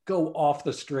to go off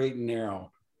the straight and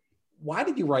narrow. Why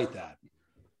did you write that?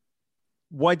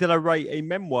 Why did I write a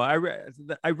memoir?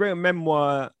 I wrote a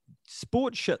memoir.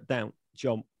 Sports shut down,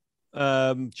 John,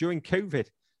 during COVID.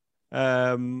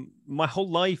 My whole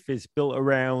life is built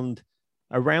around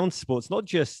sports, not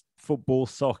just football,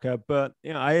 soccer, but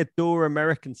I adore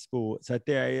American sports.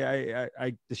 The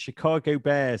Chicago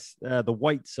Bears, the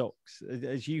White Sox,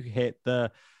 as you hit, the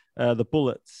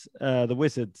Bullets, the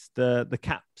Wizards, the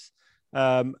Caps.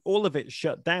 All of it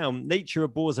shut down. Nature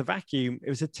abhors a vacuum. It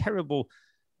was a terrible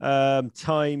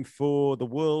time for the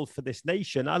world, for this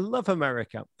nation. I love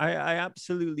America. I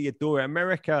absolutely adore it.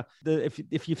 America.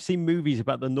 If you've seen movies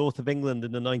about the north of England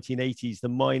in the 1980s, the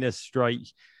miners' strike,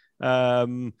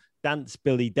 Dance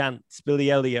Billy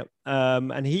Elliot,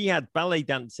 and he had ballet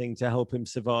dancing to help him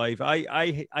survive.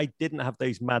 I didn't have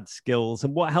those mad skills,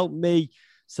 and what helped me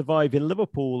survive in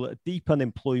Liverpool: deep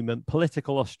unemployment,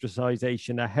 political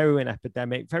ostracization, a heroin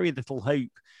epidemic, very little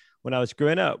hope when I was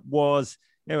growing up, was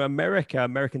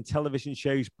American television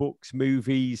shows, books,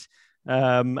 movies,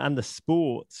 and the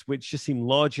sports, which just seemed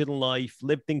larger than life,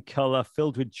 lived in color,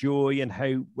 filled with joy and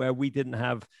hope, where we didn't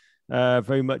have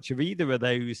very much of either of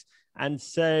those. And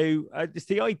so it's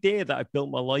the idea that I built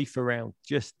my life around,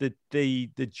 just the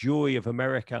joy of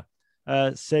America.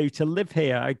 So to live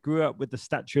here, I grew up with the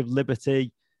Statue of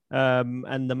Liberty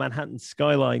and the Manhattan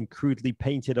skyline crudely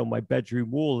painted on my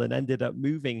bedroom wall, and ended up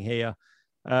moving here.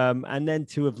 And then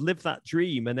to have lived that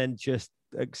dream and then just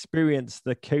experience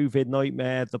the COVID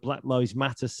nightmare, the Black Lives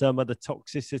Matter summer, the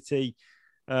toxicity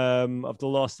of the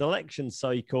last election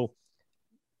cycle.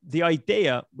 The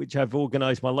idea, which I've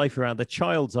organized my life around, the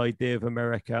child's idea of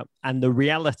America and the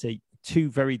reality, two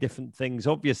very different things,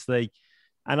 obviously.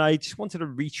 And I just wanted to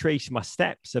retrace my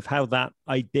steps of how that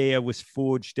idea was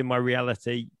forged in my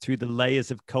reality through the layers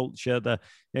of culture, the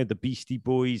Beastie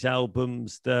Boys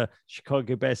albums, the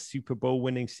Chicago Bears Super Bowl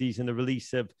winning season, the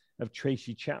release of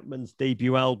Tracy Chapman's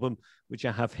debut album, which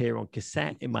I have here on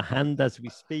cassette in my hand as we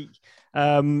speak,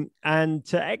 and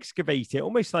to excavate it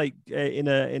almost like in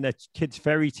a kid's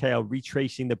fairy tale,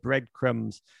 retracing the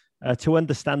breadcrumbs to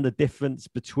understand the difference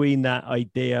between that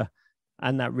idea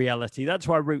and that reality. That's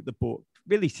why I wrote the book,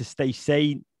 really to stay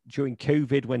sane during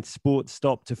COVID when sports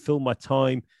stopped, to fill my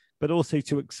time, but also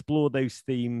to explore those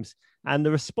themes. And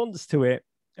the response to it,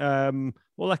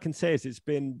 all I can say is it's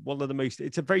been one of the most,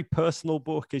 it's a very personal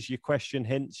book, as your question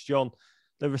hints, John.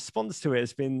 The response to it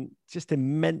has been just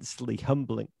immensely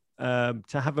humbling. To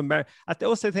have I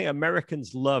also think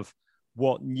Americans love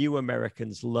what new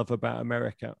Americans love about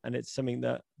America. And it's something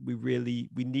that we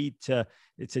need to,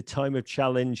 it's a time of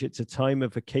challenge. It's a time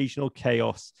of occasional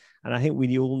chaos. And I think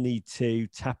we all need to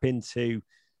tap into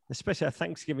especially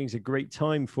Thanksgiving is a great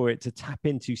time for it to tap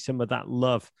into some of that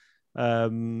love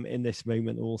in this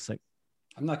moment also.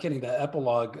 I'm not kidding. The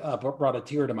epilogue brought a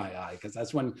tear to my eye because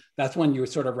that's when you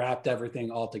sort of wrapped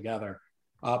everything all together.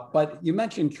 But you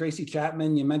mentioned Tracy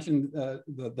Chapman. You mentioned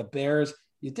the Bears.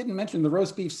 You didn't mention the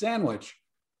roast beef sandwich.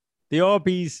 The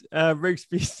Arby's roast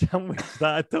beef sandwich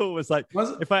that I thought was like. When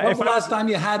was the last time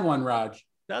you had one, Raj?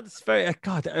 That's very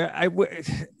God.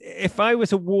 If I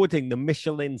was awarding the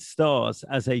Michelin stars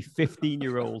as a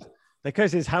 15-year-old, the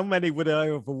question is how many would I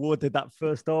have awarded that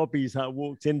first Arby's that I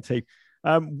walked into?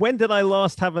 When did I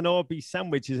last have an Arby's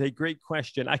sandwich is a great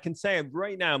question. I can say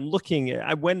right now I'm looking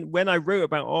at when I wrote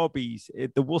about Arby's,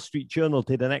 the Wall Street Journal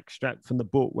did an extract from the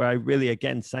book where I really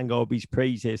again sang Arby's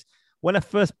praises. When I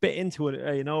first bit into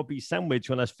an Arby's sandwich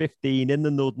when I was 15 in the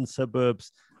northern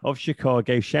suburbs of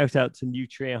Chicago, shout out to New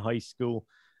Trier High School.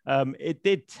 It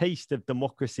did taste of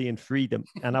democracy and freedom,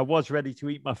 and I was ready to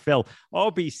eat my fill.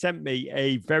 Arby's sent me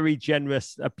a very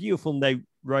generous, a beautiful note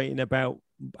writing about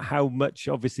how much,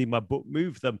 obviously, my book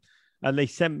moved them. And they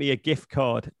sent me a gift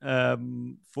card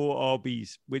for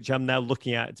Arby's, which I'm now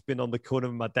looking at. It's been on the corner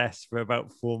of my desk for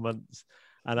about 4 months,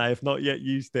 and I have not yet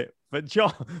used it. But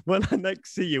John, when I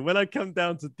next see you, when I come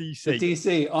down to DC,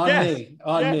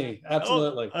 me,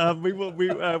 absolutely.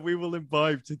 We will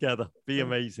imbibe together. Be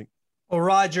amazing. Well,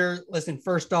 Roger, listen,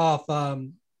 first off,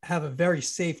 have a very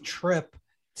safe trip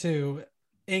to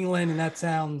England. And that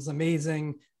sounds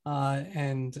amazing.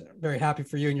 And very happy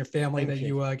for you and your family that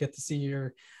you get to see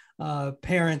your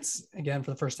parents again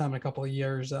for the first time in a couple of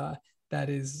years. That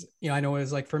is, I know it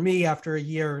was like for me after a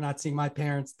year not seeing my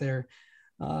parents, they're,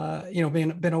 not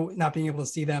being able to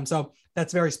see them. So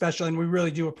that's very special. And we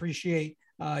really do appreciate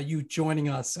you joining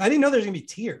us. I didn't know there's gonna be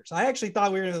tears. I actually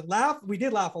thought we were gonna laugh. We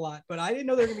did laugh a lot, but I didn't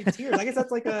know there were gonna be tears. I guess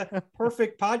that's like a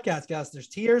perfect podcast guest. There's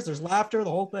tears, there's laughter, the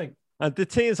whole thing. And the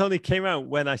tears only came out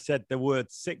when I said the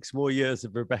word 6 more years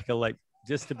of Rebecca Lake,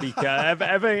 just to be clear.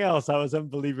 Everything else, I was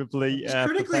unbelievably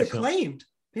critically acclaimed.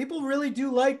 People really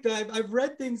do like that. I've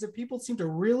read things that people seem to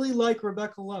really like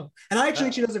Rebecca Lowe. And I actually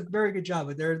think she does a very good job.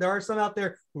 But there are some out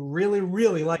there who really,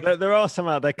 really like her. There are some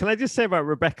out there. Can I just say about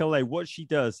Rebecca Lowe, what she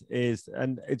does is,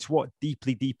 and it's what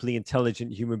deeply, deeply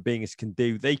intelligent human beings can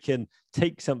do. They can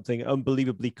take something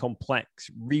unbelievably complex,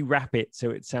 rewrap it so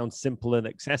it sounds simple and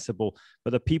accessible.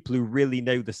 But the people who really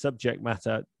know the subject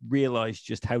matter realize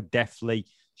just how deftly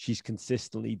she's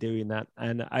consistently doing that.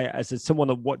 And as someone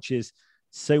that watches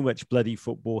so much bloody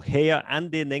football here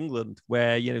and in England,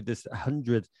 where there's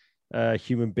 100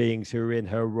 human beings who are in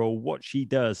her role, what she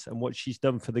does and what she's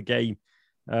done for the game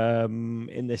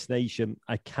in this nation,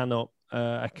 I cannot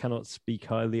speak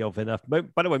highly of enough. By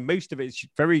the way, most of it is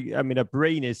very, her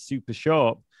brain is super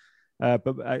sharp,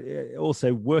 but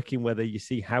also working with her, you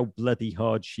see how bloody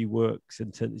hard she works,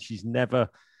 and she's never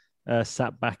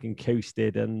sat back and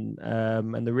coasted. And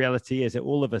the reality is that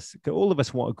all of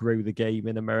us want to grow the game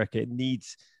in America. It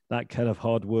needs that kind of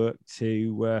hard work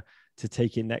to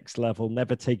take it next level.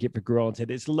 Never take it for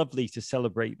granted. It's lovely to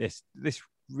celebrate this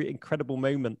incredible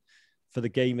moment for the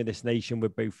game in this nation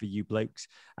with both of you blokes.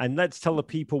 And let's tell the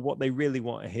people what they really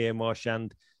want to hear,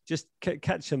 Marchand. Just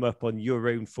catch them up on your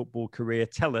own football career.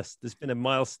 Tell us, there's been a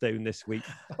milestone this week.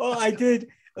 Oh, I did.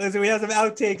 Listen, we have some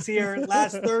outtakes here.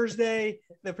 Last Thursday,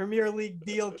 the Premier League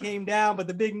deal came down, but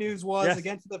the big news was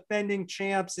against the defending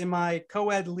champs in my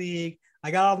co-ed league, I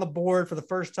got on the board for the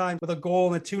first time with a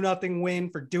goal and a 2-0 win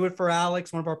for Do It for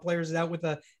Alex. One of our players is out with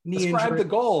a knee injury. Describe the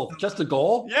goal. Just a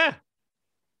goal? Yeah.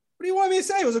 What do you want me to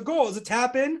say? It was a goal. It was a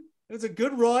tap in. It was a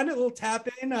good run, a little tap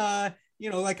in.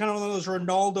 Like kind of one of those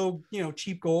Ronaldo,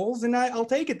 cheap goals. And I'll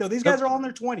take it, though. These guys are all in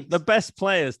their 20s. The best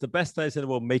players in the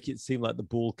world make it seem like the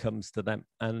ball comes to them.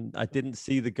 And I didn't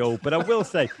see the goal. But I will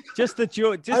say, just the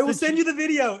joy. I will send you the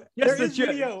video.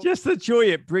 Just the joy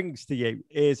it brings to you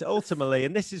is ultimately,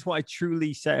 and this is what I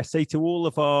truly say. I say to all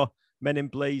of our Men in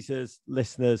Blazers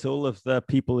listeners, all of the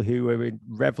people who are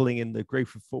reveling in the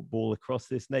growth of football across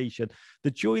this nation,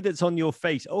 the joy that's on your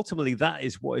face, ultimately, that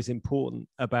is what is important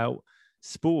about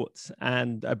sports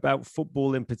and about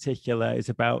football in particular. Is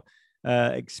about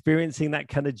experiencing that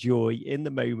kind of joy in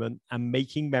the moment and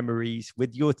making memories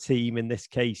with your team in this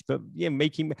case. But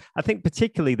I think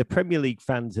particularly the Premier League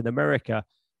fans in America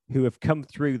who have come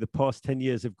through the past 10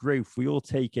 years of growth, we all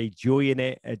take a joy in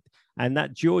it. And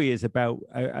that joy is about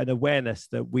an awareness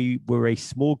that we were a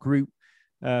small group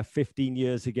 15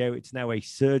 years ago. It's now a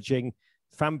surging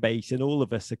fan base, and all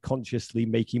of us are consciously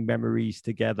making memories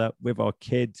together with our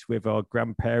kids, with our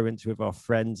grandparents, with our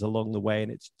friends along the way.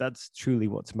 And that's truly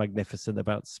what's magnificent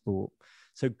about sport.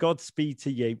 So Godspeed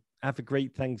to you. Have a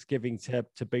great Thanksgiving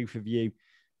to both of you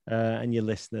and your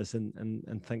listeners.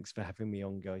 And thanks for having me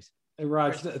on, guys. Hey,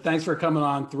 Raj, thanks for coming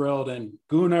on. Thrilled. And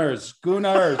Gooners.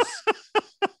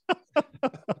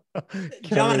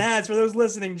 John has, for those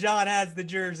listening, John has the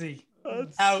jersey.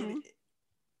 Out.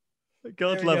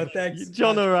 God love you.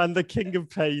 John Oran, the king of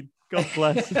pain. God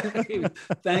bless.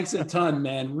 Thanks a ton,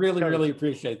 man. Really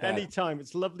appreciate that. Anytime.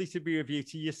 It's lovely to be with you,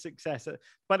 to your success.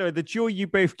 By the way, the joy you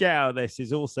both get out of this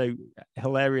is also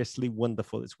hilariously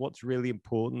wonderful. It's what's really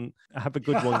important. Have a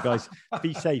good one, guys.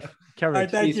 Be safe. Carry on.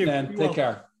 Thank you, man. Take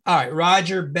care. All right,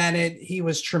 Roger Bennett. He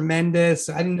was tremendous.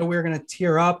 I didn't know we were going to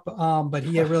tear up, but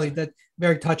he really did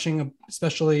very touching,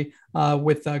 especially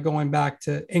with going back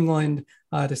to England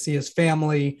to see his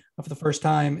family for the first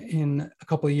time in a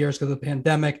couple of years because of the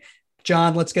pandemic.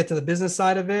 John, let's get to the business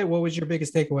side of it. What was your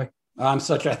biggest takeaway? I'm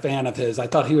such a fan of his. I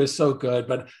thought he was so good,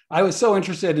 but I was so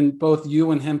interested in both you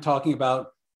and him talking about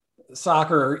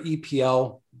soccer or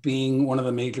EPL being one of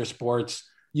the major sports.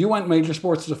 You went major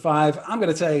sports to 5. I'm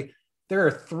going to say there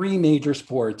are 3 major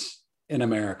sports in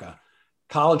America: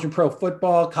 college and pro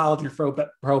football, college and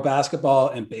pro basketball,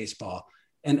 and baseball.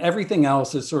 And everything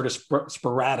else is sort of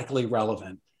sporadically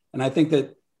relevant. And I think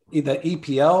that the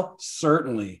EPL,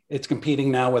 certainly it's competing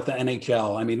now with the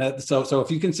NHL. I mean, so if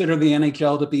you consider the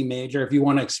NHL to be major, if you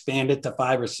want to expand it to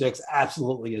 5 or 6,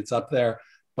 absolutely it's up there.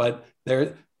 But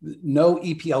no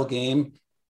EPL game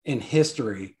in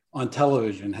history on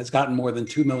television has gotten more than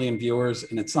 2 million viewers.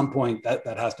 And at some point that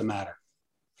has to matter.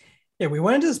 Yeah, we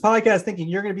went into this podcast thinking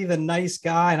you're going to be the nice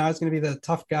guy and I was going to be the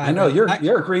tough guy. I know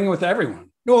you're agreeing with everyone.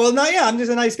 Well, no, yeah, I'm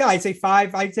just a nice guy. I'd say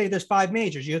 5. I'd say there's 5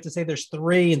 majors. You have to say there's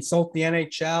 3. Insult the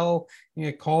NHL. You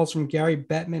get calls from Gary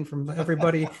Bettman, from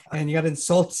everybody, and you got to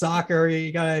insult soccer.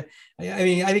 You got to. I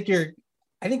mean, I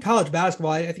think college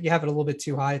basketball. I think you have it a little bit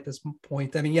too high at this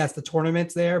point. I mean, yes, the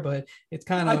tournament's there, but it's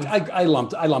kind of. I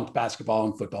lumped basketball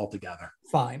and football together.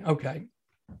 Fine, okay.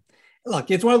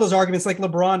 Look, it's one of those arguments like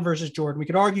LeBron versus Jordan. We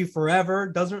could argue forever.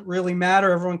 Doesn't really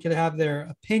matter. Everyone can have their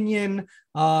opinion.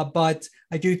 But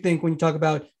I do think when you talk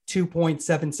about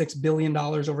 $2.76 billion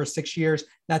over 6 years,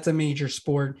 that's a major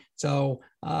sport. So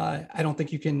I don't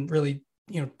think you can really,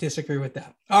 disagree with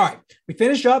that. All right. We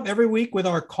finish up every week with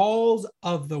our calls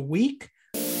of the week.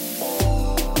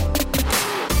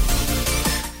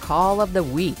 Call of the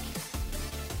week.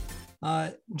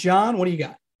 John, what do you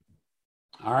got?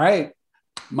 All right.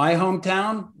 My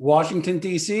hometown, Washington,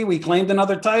 D.C. We claimed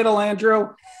another title,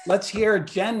 Andrew. Let's hear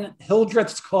Jen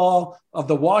Hildreth's call of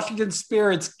the Washington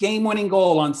Spirit's game-winning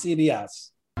goal on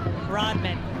CBS.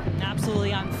 Rodman,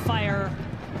 absolutely on fire.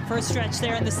 First stretch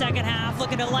there in the second half,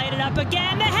 looking to light it up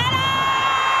again. The header!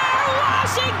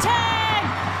 Washington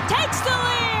takes the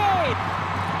lead!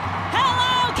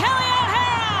 Hello, Kelly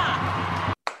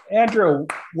O'Hara! Andrew,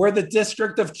 we're the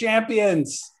District of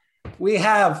Champions. We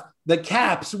have the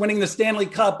Caps winning the Stanley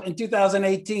Cup in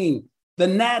 2018, the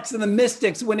Nats and the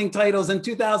Mystics winning titles in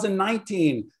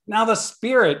 2019. Now the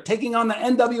Spirit taking on the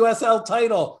NWSL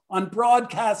title on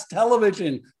broadcast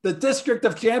television, the District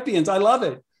of Champions. I love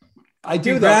it.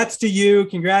 Congrats to you.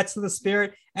 Congrats to the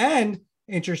Spirit. And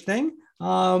interesting,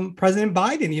 President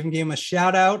Biden even gave him a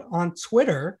shout out on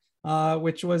Twitter,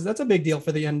 that's a big deal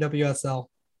for the NWSL.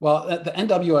 Well, the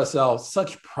NWSL,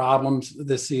 such problems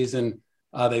this season.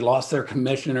 They lost their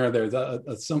commissioner.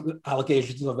 There's some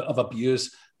allegations of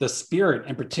abuse. The Spirit,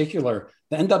 in particular,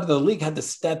 the league had to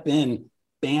step in,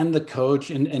 ban the coach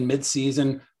in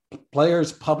mid-season.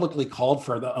 Players publicly called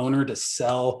for the owner to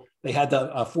sell. They had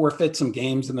to forfeit some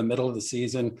games in the middle of the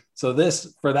season. So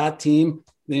for that team,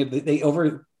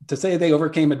 to say they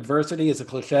overcame adversity is a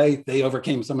cliche. They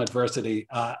overcame some adversity.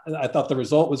 I thought the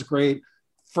result was great.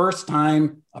 First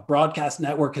time a broadcast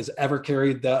network has ever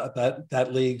carried that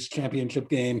league's championship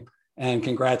game. And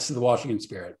congrats to the Washington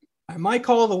Spirit. My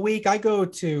call of the week, I go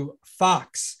to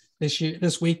Fox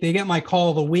this week. They get my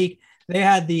call of the week. They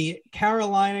had the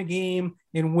Carolina game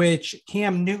in which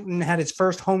Cam Newton had his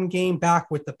first home game back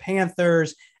with the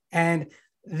Panthers, and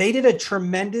they did a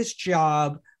tremendous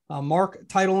job. Mark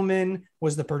Titleman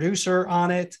was the producer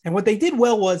on it. And what they did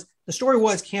well was the story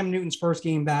was Cam Newton's first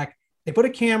game back. They put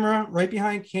a camera right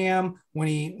behind Cam when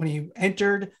he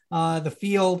entered the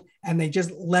field, and they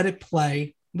just let it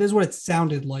play. This is what it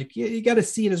sounded like. You got to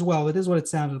see it as well. It is what it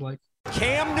sounded like.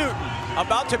 Cam Newton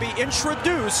about to be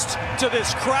introduced to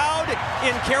this crowd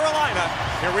in Carolina.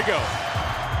 Here we go.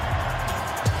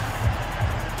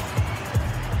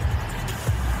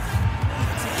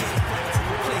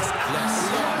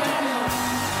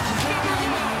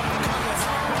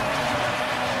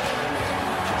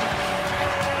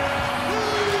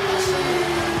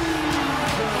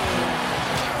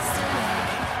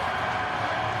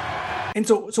 And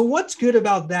so what's good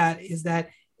about that is that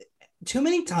too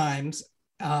many times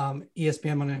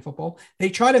ESPN Monday Night Football. They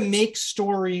try to make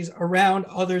stories around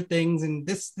other things. And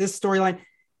this storyline,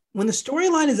 when the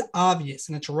storyline is obvious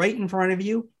and it's right in front of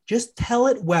you, just tell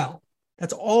it well.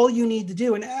 That's all you need to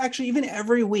do. And actually, even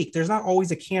every week, there's not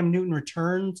always a Cam Newton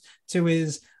returns to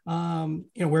his,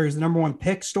 where he's the number one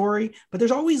pick story, but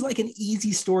there's always like an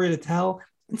easy story to tell.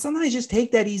 And sometimes just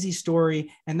take that easy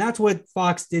story. And that's what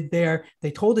Fox did there.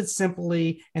 They told it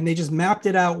simply and they just mapped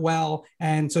it out well.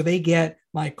 And so they get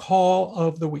my call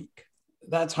of the week.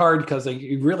 That's hard because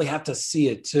you really have to see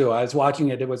it too. I was watching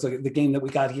it. It was the game that we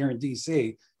got here in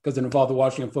DC because it involved the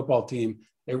Washington football team.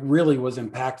 It really was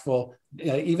impactful.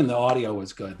 Even the audio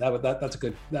was good. That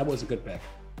was a good pick.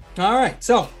 All right.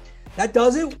 So that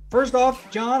does it. First off,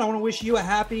 John, I want to wish you a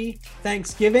happy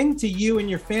Thanksgiving to you and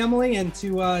your family and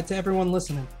to everyone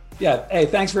listening. Yeah. Hey,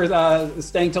 thanks for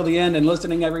staying till the end and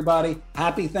listening, everybody.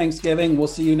 Happy Thanksgiving. We'll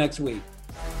see you next week.